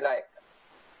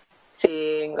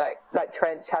seeing like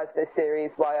Trench has this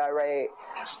series Why I Rate,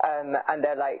 and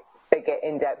they get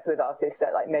in depth with artists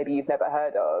that like maybe you've never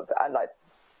heard of, and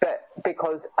but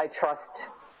because I trust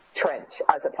Trench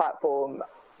as a platform,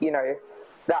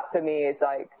 that for me is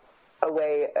like a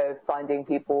way of finding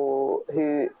people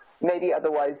who maybe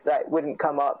otherwise like wouldn't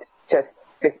come up just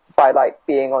by like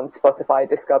being on Spotify,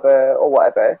 Discover or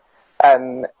whatever.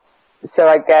 So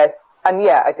I guess, and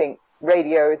yeah, I think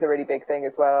radio is a really big thing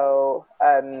as well.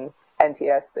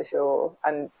 NTS for sure.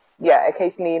 And yeah,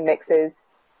 occasionally mixes.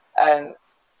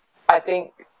 I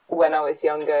think when I was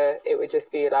younger, it would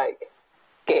just be like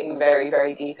getting very,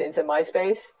 very deep into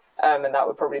MySpace. And that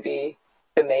would probably be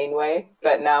the main way.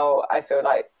 But now I feel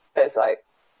like there's like,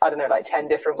 I don't know, like 10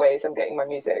 different ways I'm getting my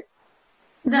music.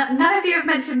 None of you have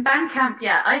mentioned Bandcamp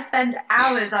yet. I spend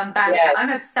hours on Bandcamp. Yeah.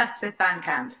 I'm obsessed with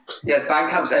Bandcamp. Yeah,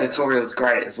 Bandcamp's editorial is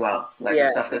great as well. Like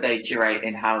the stuff that they curate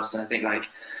in-house. And I think like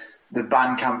the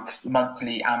Bandcamp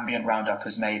monthly ambient roundup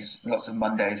has made lots of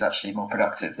Mondays actually more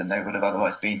productive than they would have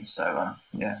otherwise been. So,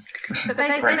 yeah. But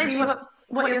basically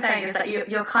what you're saying is that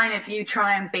you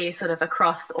try and be sort of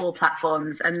across all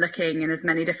platforms and looking in as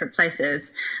many different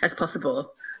places as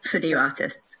possible for new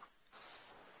artists.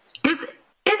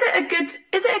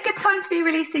 Is it a good time to be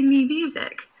releasing new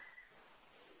music?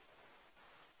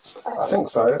 I think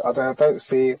so. I don't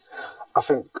see. I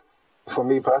think for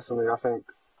me personally, I think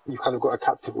you've kind of got a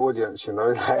captive audience.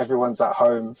 Everyone's at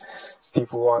home.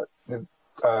 People are,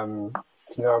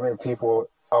 people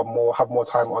have more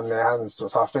time on their hands. So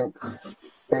I think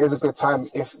it is a good time.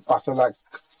 If I feel like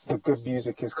the good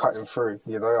music is cutting through,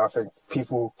 I think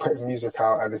people put music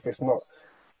out, and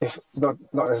if not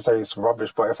necessarily it's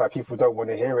rubbish, but if like people don't want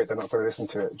to hear it, they're not going to listen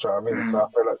to it. Do you know what I mean? So I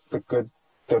feel like the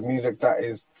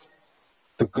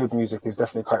good music is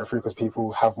definitely cutting through because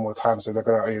people have more time, so they're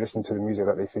going to only listen to the music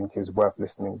that they think is worth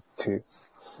listening to.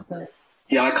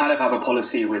 Yeah, I kind of have a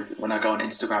policy with when I go on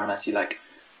Instagram and I see like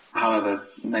however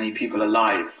many people are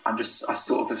live. I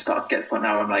sort of have started to get to the point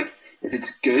now where I'm like, if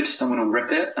it's good, someone will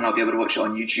rip it and I'll be able to watch it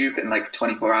on YouTube in like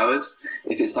 24 hours.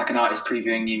 If it's like an artist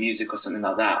previewing new music or something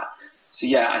like that. So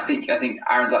yeah, I think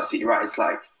Aaron's absolutely right. It's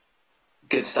like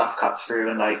good stuff cuts through,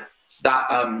 and like that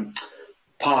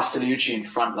Past Illusion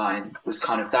Frontline was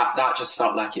kind of that just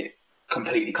felt like it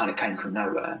completely kind of came from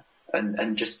nowhere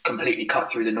and just completely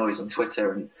cut through the noise on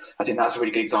Twitter. And I think that's a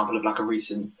really good example of like a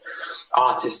recent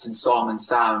artist and song and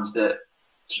sound that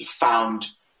found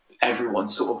everyone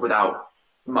sort of without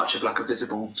much of like a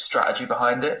visible strategy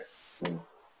behind it.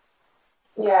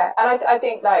 Yeah, and I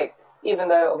think like even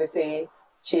though obviously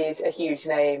she's a huge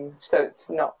name, so it's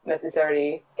not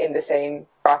necessarily in the same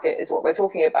bracket as what we're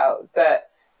talking about.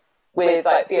 But with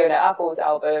like Fiona Apple's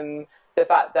album, the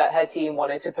fact that her team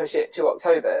wanted to push it to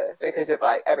October because of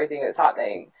like everything that's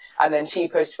happening, and then she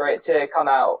pushed for it to come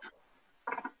out,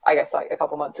 I guess like a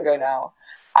couple months ago now.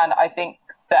 And I think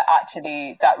that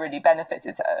actually that really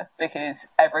benefited her because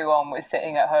everyone was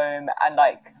sitting at home and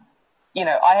like,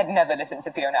 I had never listened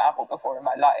to Fiona Apple before in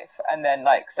my life. And then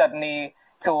like suddenly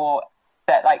saw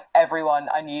that like everyone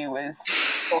I knew was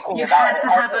talking you about had it. to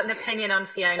have an opinion on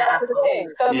Fiona Apple.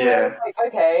 Yeah. Like,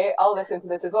 okay, I'll listen to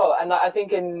this as well. And like, I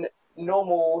think in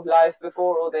normal life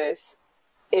before all this,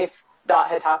 if that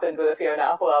had happened with a Fiona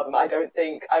Apple album, I don't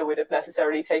think I would have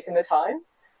necessarily taken the time.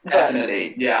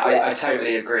 Definitely. Yeah, I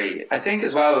totally agree. I think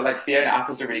as well, like Fiona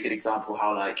Apple's a really good example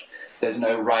how like there's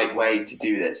no right way to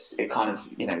do this. It kind of,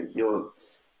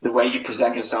 the way you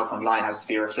present yourself online has to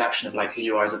be a reflection of like who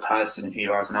you are as a person and who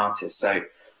you are as an artist. So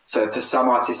for some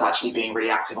artists, actually being really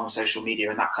active on social media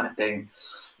and that kind of thing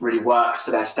really works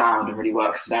for their sound and really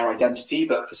works for their identity.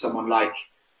 But for someone like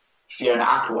Fiona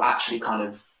Apple, actually kind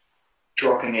of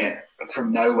dropping it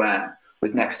from nowhere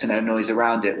with next to no noise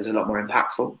around it was a lot more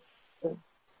impactful.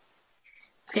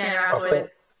 Yeah,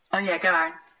 oh yeah, go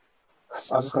on.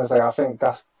 I was just going to say, I think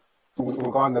that's,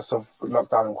 regardless of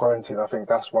lockdown and quarantine, I think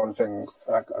that's one thing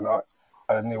like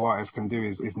a new artist can do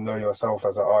is know yourself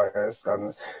as an artist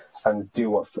and do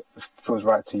what feels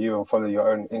right to you and follow your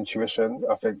own intuition.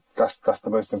 I think that's the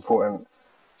most important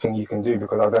thing you can do,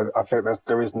 because I think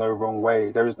there is no wrong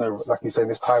way. There is no, like you say, in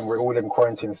this time we're all in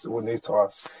quarantine, it's all new to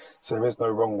us, so there is no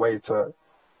wrong way to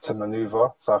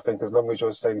maneuver. So I think as long as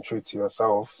you're staying true to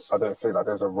yourself, I don't feel like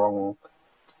there's a wrong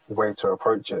way to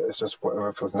approach it. It's just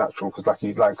whatever feels natural, because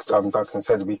like Duncan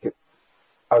said, we could,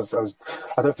 as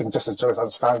I don't think just as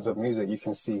journalists, as fans of music, you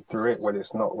can see through it when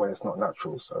it's not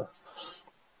natural. So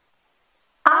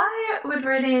I would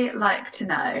really like to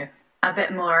know a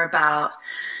bit more about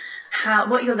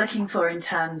what you're looking for in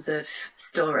terms of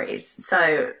stories.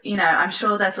 So, I'm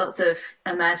sure there's lots of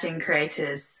emerging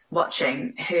creators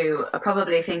watching who are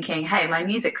probably thinking, hey, my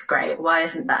music's great, why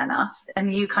isn't that enough?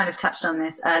 And you kind of touched on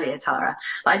this earlier, Tara,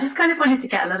 but I just kind of wanted to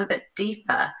get a little bit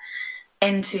deeper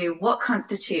into what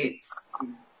constitutes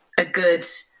a good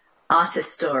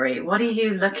artist story. What are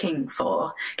you looking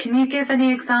for? Can you give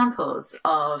any examples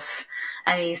of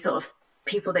any sort of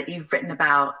people that you've written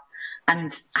about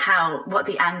and what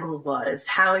the angle was,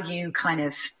 how you kind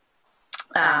of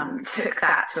took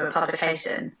that to a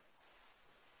publication?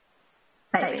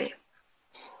 Maybe.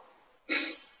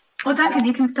 Well, Duncan,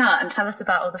 you can start and tell us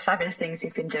about all the fabulous things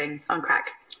you've been doing on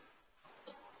Crack.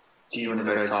 Do you want to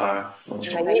go, Tara?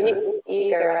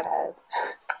 You go right ahead.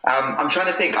 I'm trying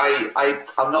to think.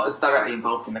 I'm not as directly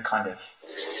involved in the kind of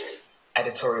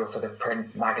editorial for the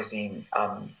print magazine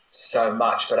so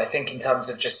much, but I think in terms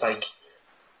of just like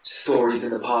stories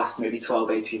in the past maybe 12,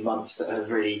 18 months that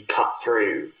have really cut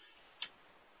through,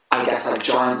 I guess like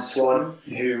Giant Swan,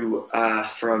 who are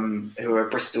a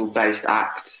Bristol-based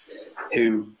act,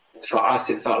 who for us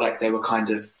it felt like they were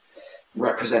kind of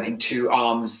representing two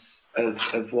arms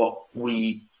of what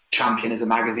we champion as a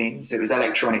magazine. So it was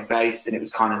electronic based and it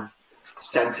was kind of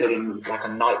centered in like a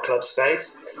nightclub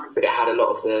space, but it had a lot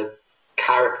of the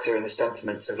character and the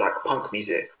sentiments of like punk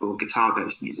music or guitar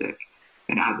based music,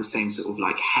 and it had the same sort of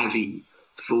like heavy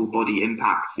full body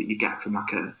impact that you get from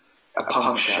like a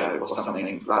punk show or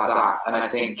something like that. And I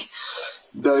think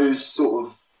those sort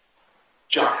of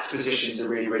juxtapositions are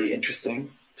really, really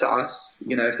interesting to us.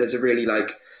 If there's a really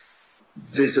like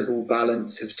visible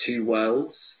balance of two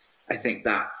worlds, I think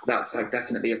that's like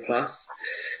definitely a plus.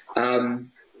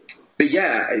 But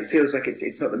yeah, it feels like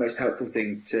it's not the most helpful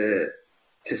thing to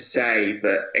say,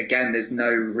 but again, there's no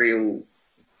real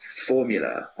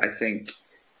formula. I think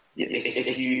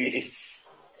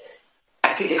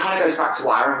I think it kind of goes back to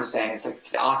what Aaron was saying. It's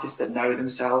like artists that know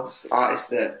themselves, artists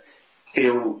that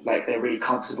feel like they're really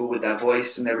comfortable with their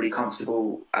voice and they're really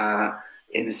comfortable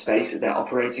in the space that they're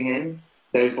operating in.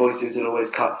 Those voices will always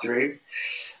cut through.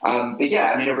 But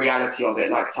yeah, I mean, a reality of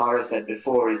it, like Tara said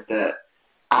before, is that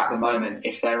at the moment,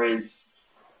 if there is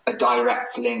a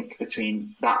direct link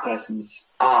between that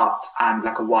person's art and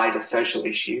like a wider social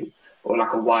issue or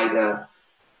like a wider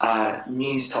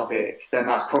news topic, then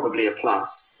that's probably a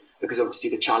plus, because obviously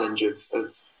the challenge of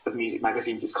music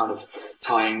magazines is kind of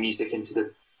tying music into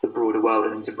the broader world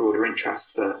and into broader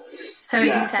interests. But so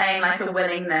yeah. Are you saying like a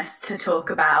willingness to talk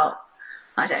about,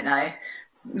 I don't know,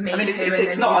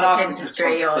 it's not an artist's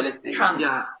industry or Trump?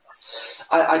 Yeah,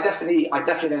 I definitely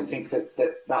don't think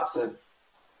that's a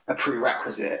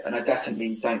prerequisite, and I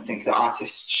definitely don't think that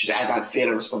artists should ever feel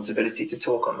a responsibility to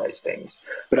talk on those things.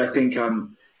 But I think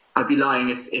I'd be lying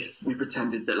if we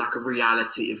pretended that like a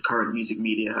reality of current music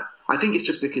media. I think it's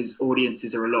just because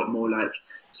audiences are a lot more like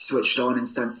switched on and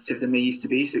sensitive than they used to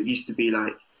be. So it used to be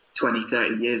like 20,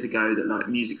 30 years ago that like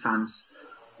music fans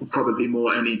were probably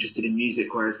more only interested in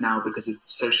music, whereas now because of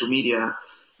social media,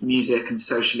 music and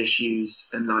social issues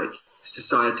and like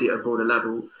society at a broader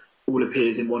level all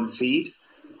appears in one feed.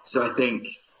 So I think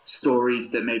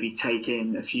stories that maybe take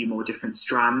in a few more different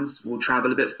strands will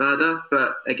travel a bit further.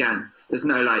 But again, there's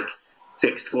no like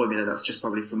fixed formula. That's just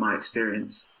probably from my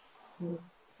experience.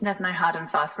 There's no hard and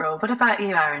fast rule. What about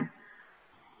you, Aaron?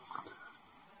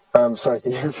 Sorry,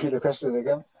 can you repeat the question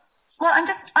again? Well, I'm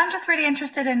just really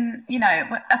interested in,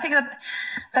 I think that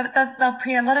there'll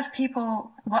be a lot of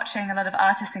people watching, a lot of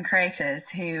artists and creators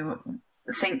who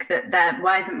think that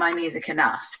why isn't my music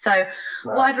enough? So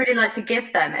what I'd really like to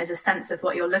give them is a sense of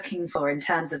what you're looking for in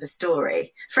terms of a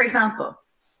story. For example,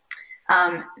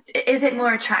 Is it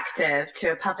more attractive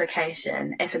to a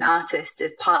publication if an artist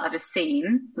is part of a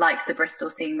scene, like the Bristol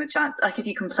scene with Chance, like if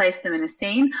you can place them in a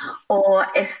scene, or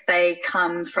if they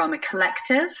come from a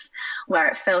collective where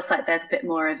it feels like there's a bit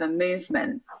more of a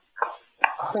movement?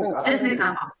 Just an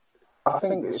example. I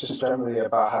think it's just generally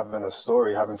about having a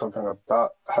story, having something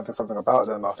about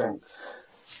them. I think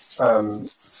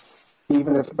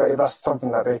if that's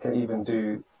something that they can even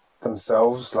do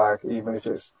themselves, like even if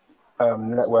it's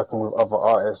networking with other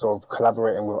artists or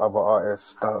collaborating with other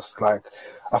artists, that's like,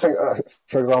 I think,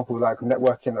 for example, like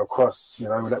networking across,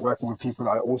 networking with people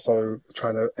that are also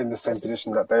trying to in the same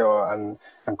position that they are, and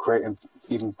creating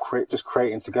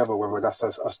together, whether that's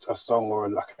a song or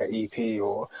like an EP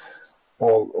or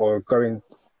going.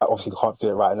 I obviously can't do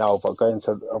it right now, but going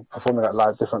to performing at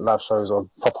different live shows or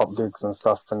pop-up gigs and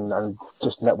stuff, and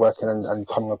just networking and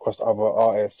coming across other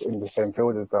artists in the same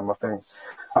field as them. I think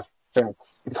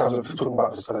in terms of talking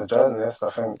about just as a journalist,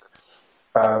 I think,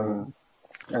 and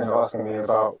you're asking me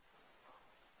about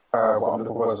what I'm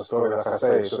looking for as a story, like I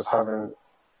say, it's just having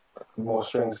more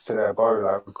strings to their bow,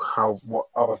 like what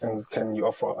other things can you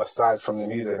offer aside from the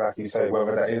music, like you say,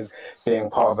 whether that is being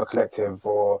part of a collective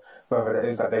or whether it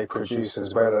is that they produce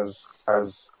as well as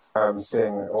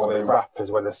sing, or they rap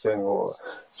as well as sing, or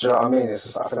do you know what I mean? It's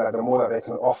just, I feel like the more that they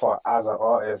can offer as an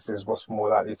artist is what's more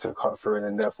likely to cut through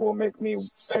and therefore make me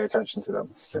pay attention to them.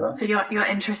 So you're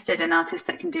interested in artists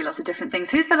that can do lots of different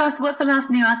things. What's the last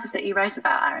new artist that you wrote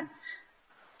about, Aaron?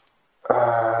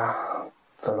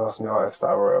 The last new artist that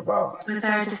I wrote about. Was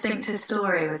there a distinctive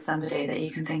story with somebody that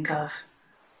you can think of?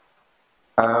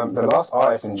 The last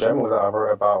artist in general that I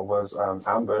wrote about was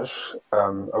Ambush. I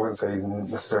wouldn't say he's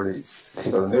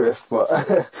the newest, but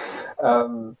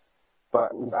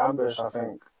but with Ambush, I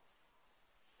think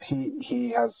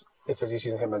he has, if you're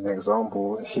using him as an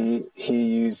example, he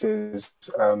uses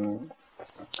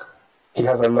he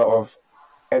has a lot of,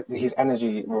 his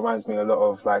energy reminds me a lot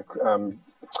of like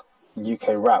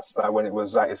UK rap, like when it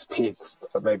was at its peak,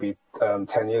 maybe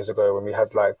 10 years ago, when we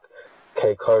had like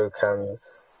K Coke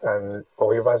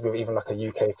or he reminds me of even like a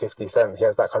UK 50 Cent. He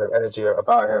has that kind of energy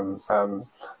about him.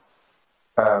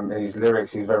 In his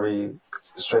lyrics, he's very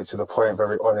straight to the point,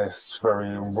 very honest,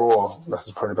 very raw.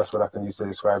 That's probably the best word I can use to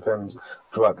describe him.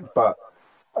 But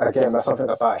again, that's something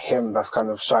about him that's kind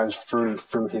of shines through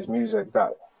his music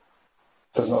that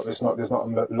there's not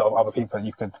a lot of other people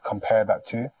you could compare that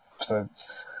to.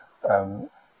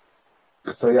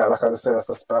 So yeah, like I said,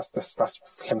 that's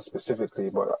him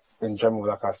specifically, but in general,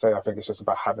 like I say, I think it's just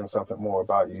about having something more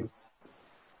about you.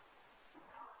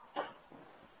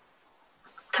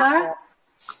 Tara?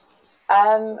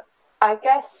 I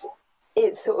guess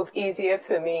it's sort of easier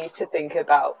for me to think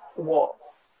about what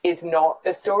is not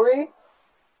a story.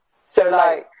 So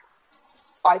like,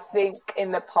 I think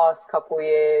in the past couple of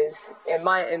years, in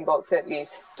my inbox at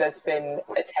least, there's been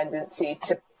a tendency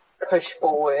to push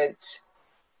forward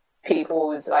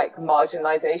people's like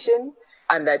marginalization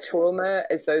and their trauma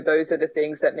as though those are the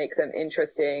things that make them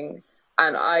interesting.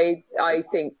 And I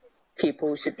think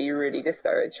people should be really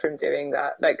discouraged from doing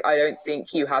that. Like, I don't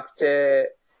think you have to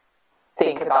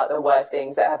think about the worst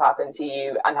things that have happened to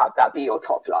you and have that be your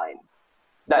top line.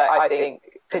 Like, I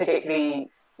think particularly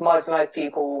marginalized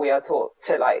people, we are taught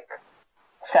to like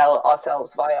sell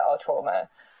ourselves via our trauma,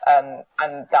 and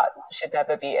that should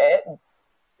never be it.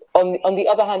 On the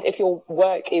other hand, if your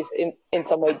work is in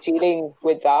some way dealing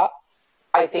with that,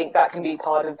 I think that can be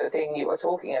part of the thing you were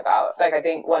talking about. Like, I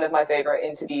think one of my favorite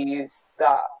interviews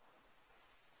that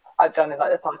I've done in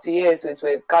like the past 2 years was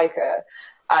with Geiger,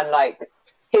 and like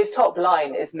his top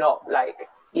line is not like,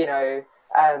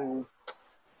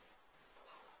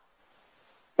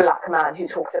 black man who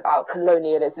talks about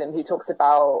colonialism, who talks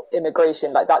about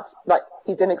immigration. Like, that's like,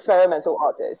 he's an experimental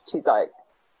artist. He's like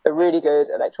a really good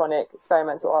electronic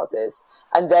experimental artist.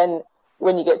 And then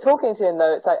when you get talking to him,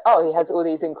 though, it's like, oh, he has all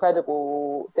these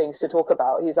incredible things to talk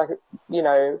about. He's like,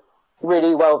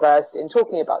 really well versed in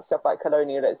talking about stuff like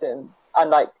colonialism. And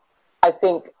like, I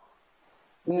think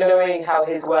knowing how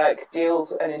his work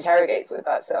deals and interrogates with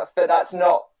that stuff, but that's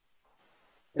not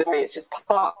the story, it's just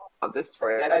part of the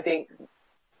story. And I think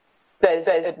there's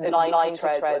a line to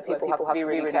tread where people have to be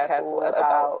really careful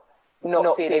about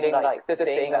not feeling like the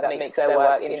thing that makes their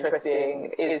work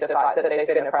interesting is the fact that they've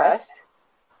been oppressed.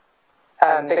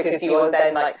 Because you're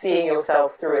then like seeing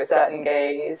yourself through a certain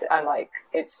gaze, and like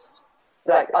it's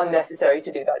like unnecessary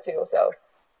to do that to yourself.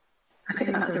 I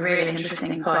think that's a really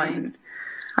interesting point.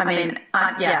 I mean,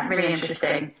 really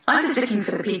interesting. I'm just looking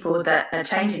for the people that are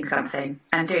changing something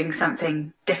and doing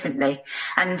something differently.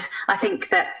 And I think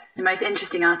that the most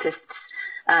interesting artists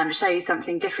show you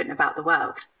something different about the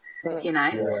world. You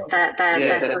know, Yeah.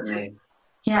 they're sort of, definitely.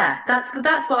 yeah,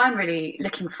 that's what I'm really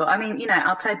looking for. I mean, you know,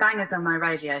 I'll play bangers on my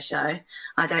radio show.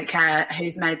 I don't care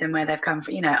who's made them, where they've come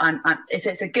from. You know, if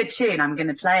it's a good tune, I'm going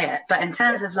to play it. But in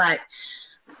terms of like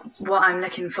what I'm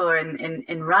looking for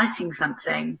in writing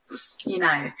something, you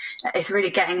know, it's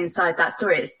really getting inside that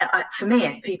story. For me,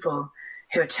 it's people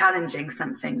who are challenging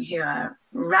something, who are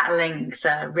rattling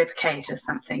the rib cage of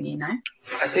something, you know.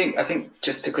 I think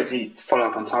just to quickly follow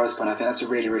up on Tara's point, I think that's a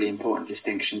really, really important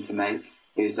distinction to make.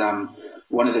 Is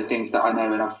one of the things that I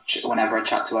know, and whenever I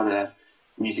chat to other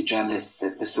music journalists,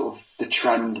 that the sort of the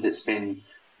trend that's been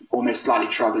almost slightly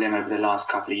troubling over the last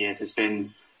couple of years has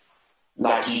been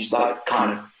like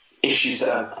kind of issues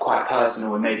that are quite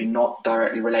personal and maybe not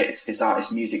directly related to this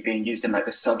artist's music being used in like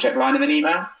the subject line of an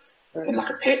email, in like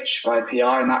a pitch by a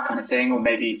PR and that kind of thing, or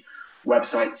maybe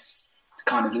websites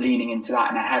kind of leaning into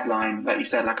that in a headline, like you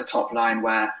said, like a top line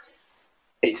where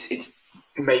it's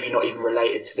maybe not even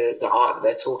related to the art that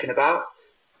they're talking about.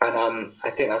 And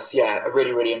I think that's, a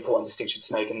really, really important distinction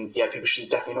to make. And people should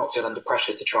definitely not feel under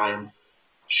pressure to try and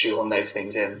shoehorn those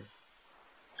things in.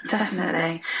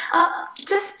 Definitely.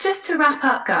 Just to wrap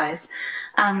up, guys,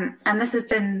 and this has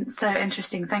been so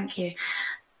interesting, thank you.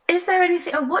 Is there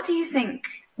anything, or what do you think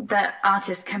that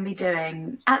artists can be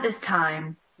doing at this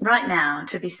time, right now,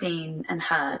 to be seen and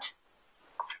heard?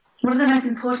 What are the most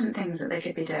important things that they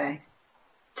could be doing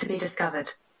to be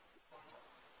discovered?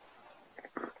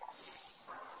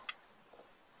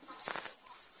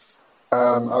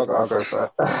 I'll go first.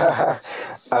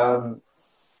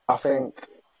 I think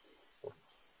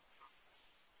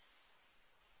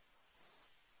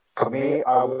for me,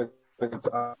 I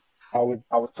would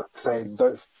say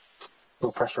don't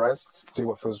feel pressurized. Do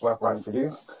what feels right for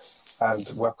you, and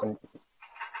work on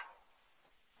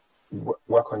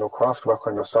your craft, work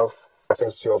on yourself.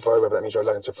 Things to your bow, whether it means you're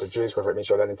learning to produce, whether it means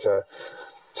you're learning to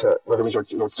whether it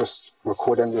means you're just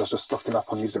recording, you're just stocking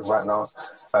up on music right now.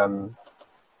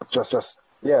 Just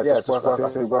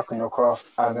work on your craft,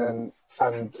 and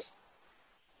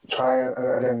try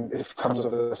and then if it comes to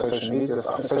the social media,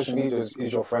 I think social media is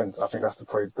your friend. I think that's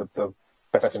the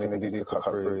best thing that you do to cut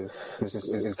through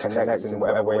is connecting in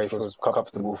whatever way feels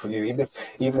comfortable for you.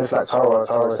 Even if like Tara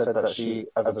said that she,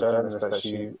 as a journalist, that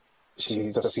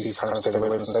she just sees kind of stays away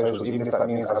from socials, even if that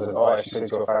means as an artist, you say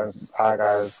to your fans, "Hi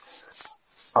guys,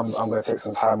 I'm going to take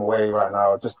some time away right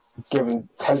now." Just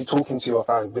talking to your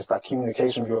fans, just that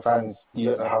communication with your fans, you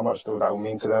don't know how much that will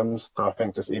mean to them. So I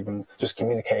think just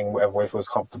communicating whatever way feels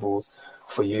comfortable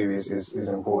for you is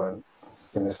important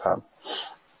in this time.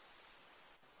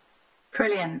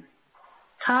 Brilliant.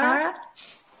 Tara?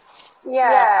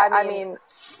 Yeah, I mean,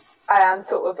 I am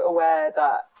sort of aware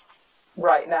that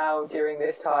right now, during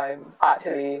this time,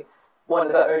 actually, one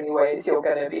of the only ways you're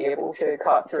going to be able to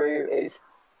cut through is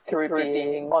through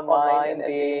being online and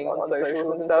being on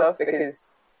socials and stuff, because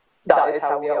that is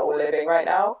how we are all living right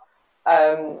now.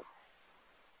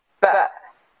 But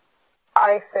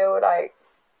I feel like,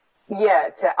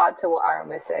 to add to what Aaron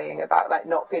was saying about like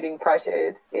not feeling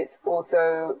pressured, it's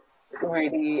also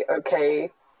really okay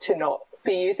to not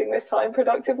be using this time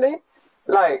productively.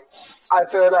 Like, I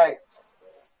feel like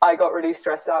I got really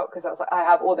stressed out because I was like, I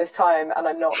have all this time and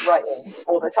I'm not writing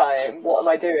all the time. What am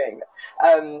I doing?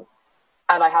 And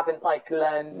I haven't like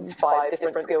learned 5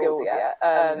 different skills yet.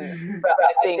 But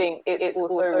I think it's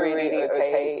also really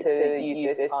okay to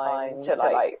use this time to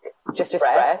like just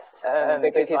rest,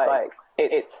 because like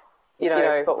it's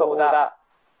for all that.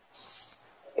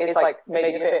 It's like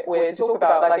maybe a bit weird to talk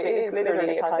about. Like, it is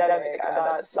literally a pandemic, and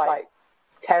that's like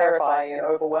terrifying and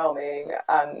overwhelming.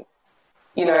 And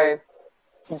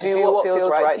do what feels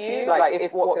right to you. Like,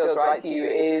 if what feels right to you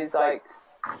is like,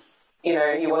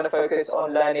 you want to focus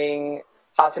on learning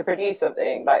how to produce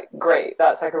something, like, great,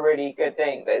 that's like a really good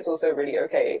thing. But it's also really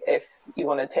okay if you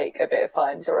want to take a bit of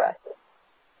time to rest.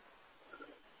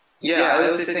 Yeah, I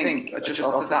also think just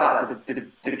off of that,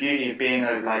 the beauty of being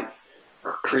a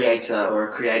creator or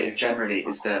a creative generally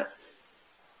is that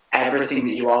everything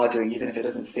that you are doing, even if it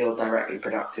doesn't feel directly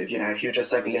productive, if you're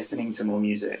just like listening to more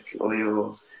music, or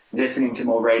you're listening to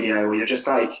more radio, or you're just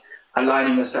like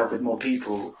aligning yourself with more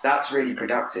people, that's really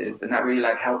productive, and that really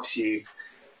like helps you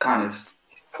kind of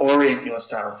orient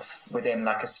yourself within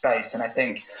like a space. And I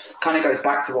think kind of goes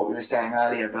back to what we were saying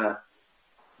earlier, but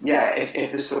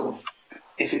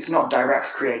if it's not direct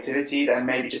creativity, then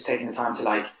maybe just taking the time to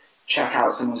like check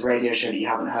out someone's radio show that you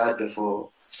haven't heard before,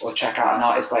 or check out an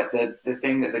artist, like the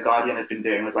thing that The Guardian has been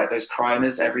doing with like those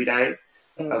primers every day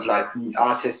of like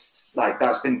artists, like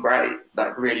that's been great,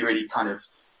 like really, really kind of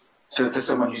for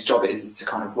someone whose job it is to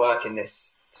kind of work in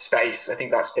this space. I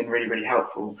think that's been really, really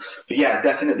helpful. But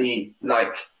definitely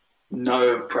like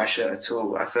no pressure at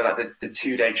all. I feel like the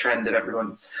 2-day trend of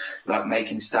everyone like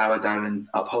making sourdough and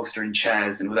upholstering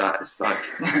chairs and all that, it's like,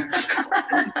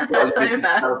 That's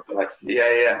over.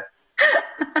 Yeah.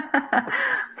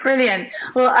 Brilliant.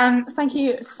 Well, thank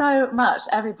you so much,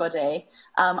 everybody.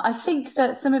 I think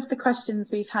that some of the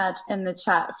questions we've had in the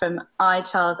chat from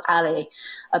Charles Ali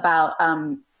about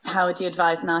how would you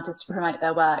advise an artist to promote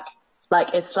their work,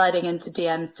 like, is sliding into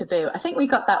DMs taboo? I think we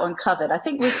got that one covered. I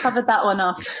think we covered that one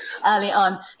off early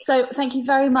on. So thank you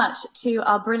very much to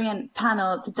our brilliant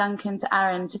panel, to Duncan, to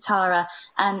Aaron, to Tara,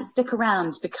 and stick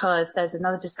around because there's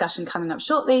another discussion coming up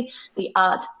shortly, the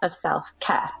art of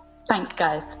self-care. Thanks,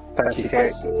 guys. Thank you,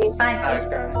 Kate. Bye.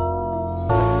 Okay.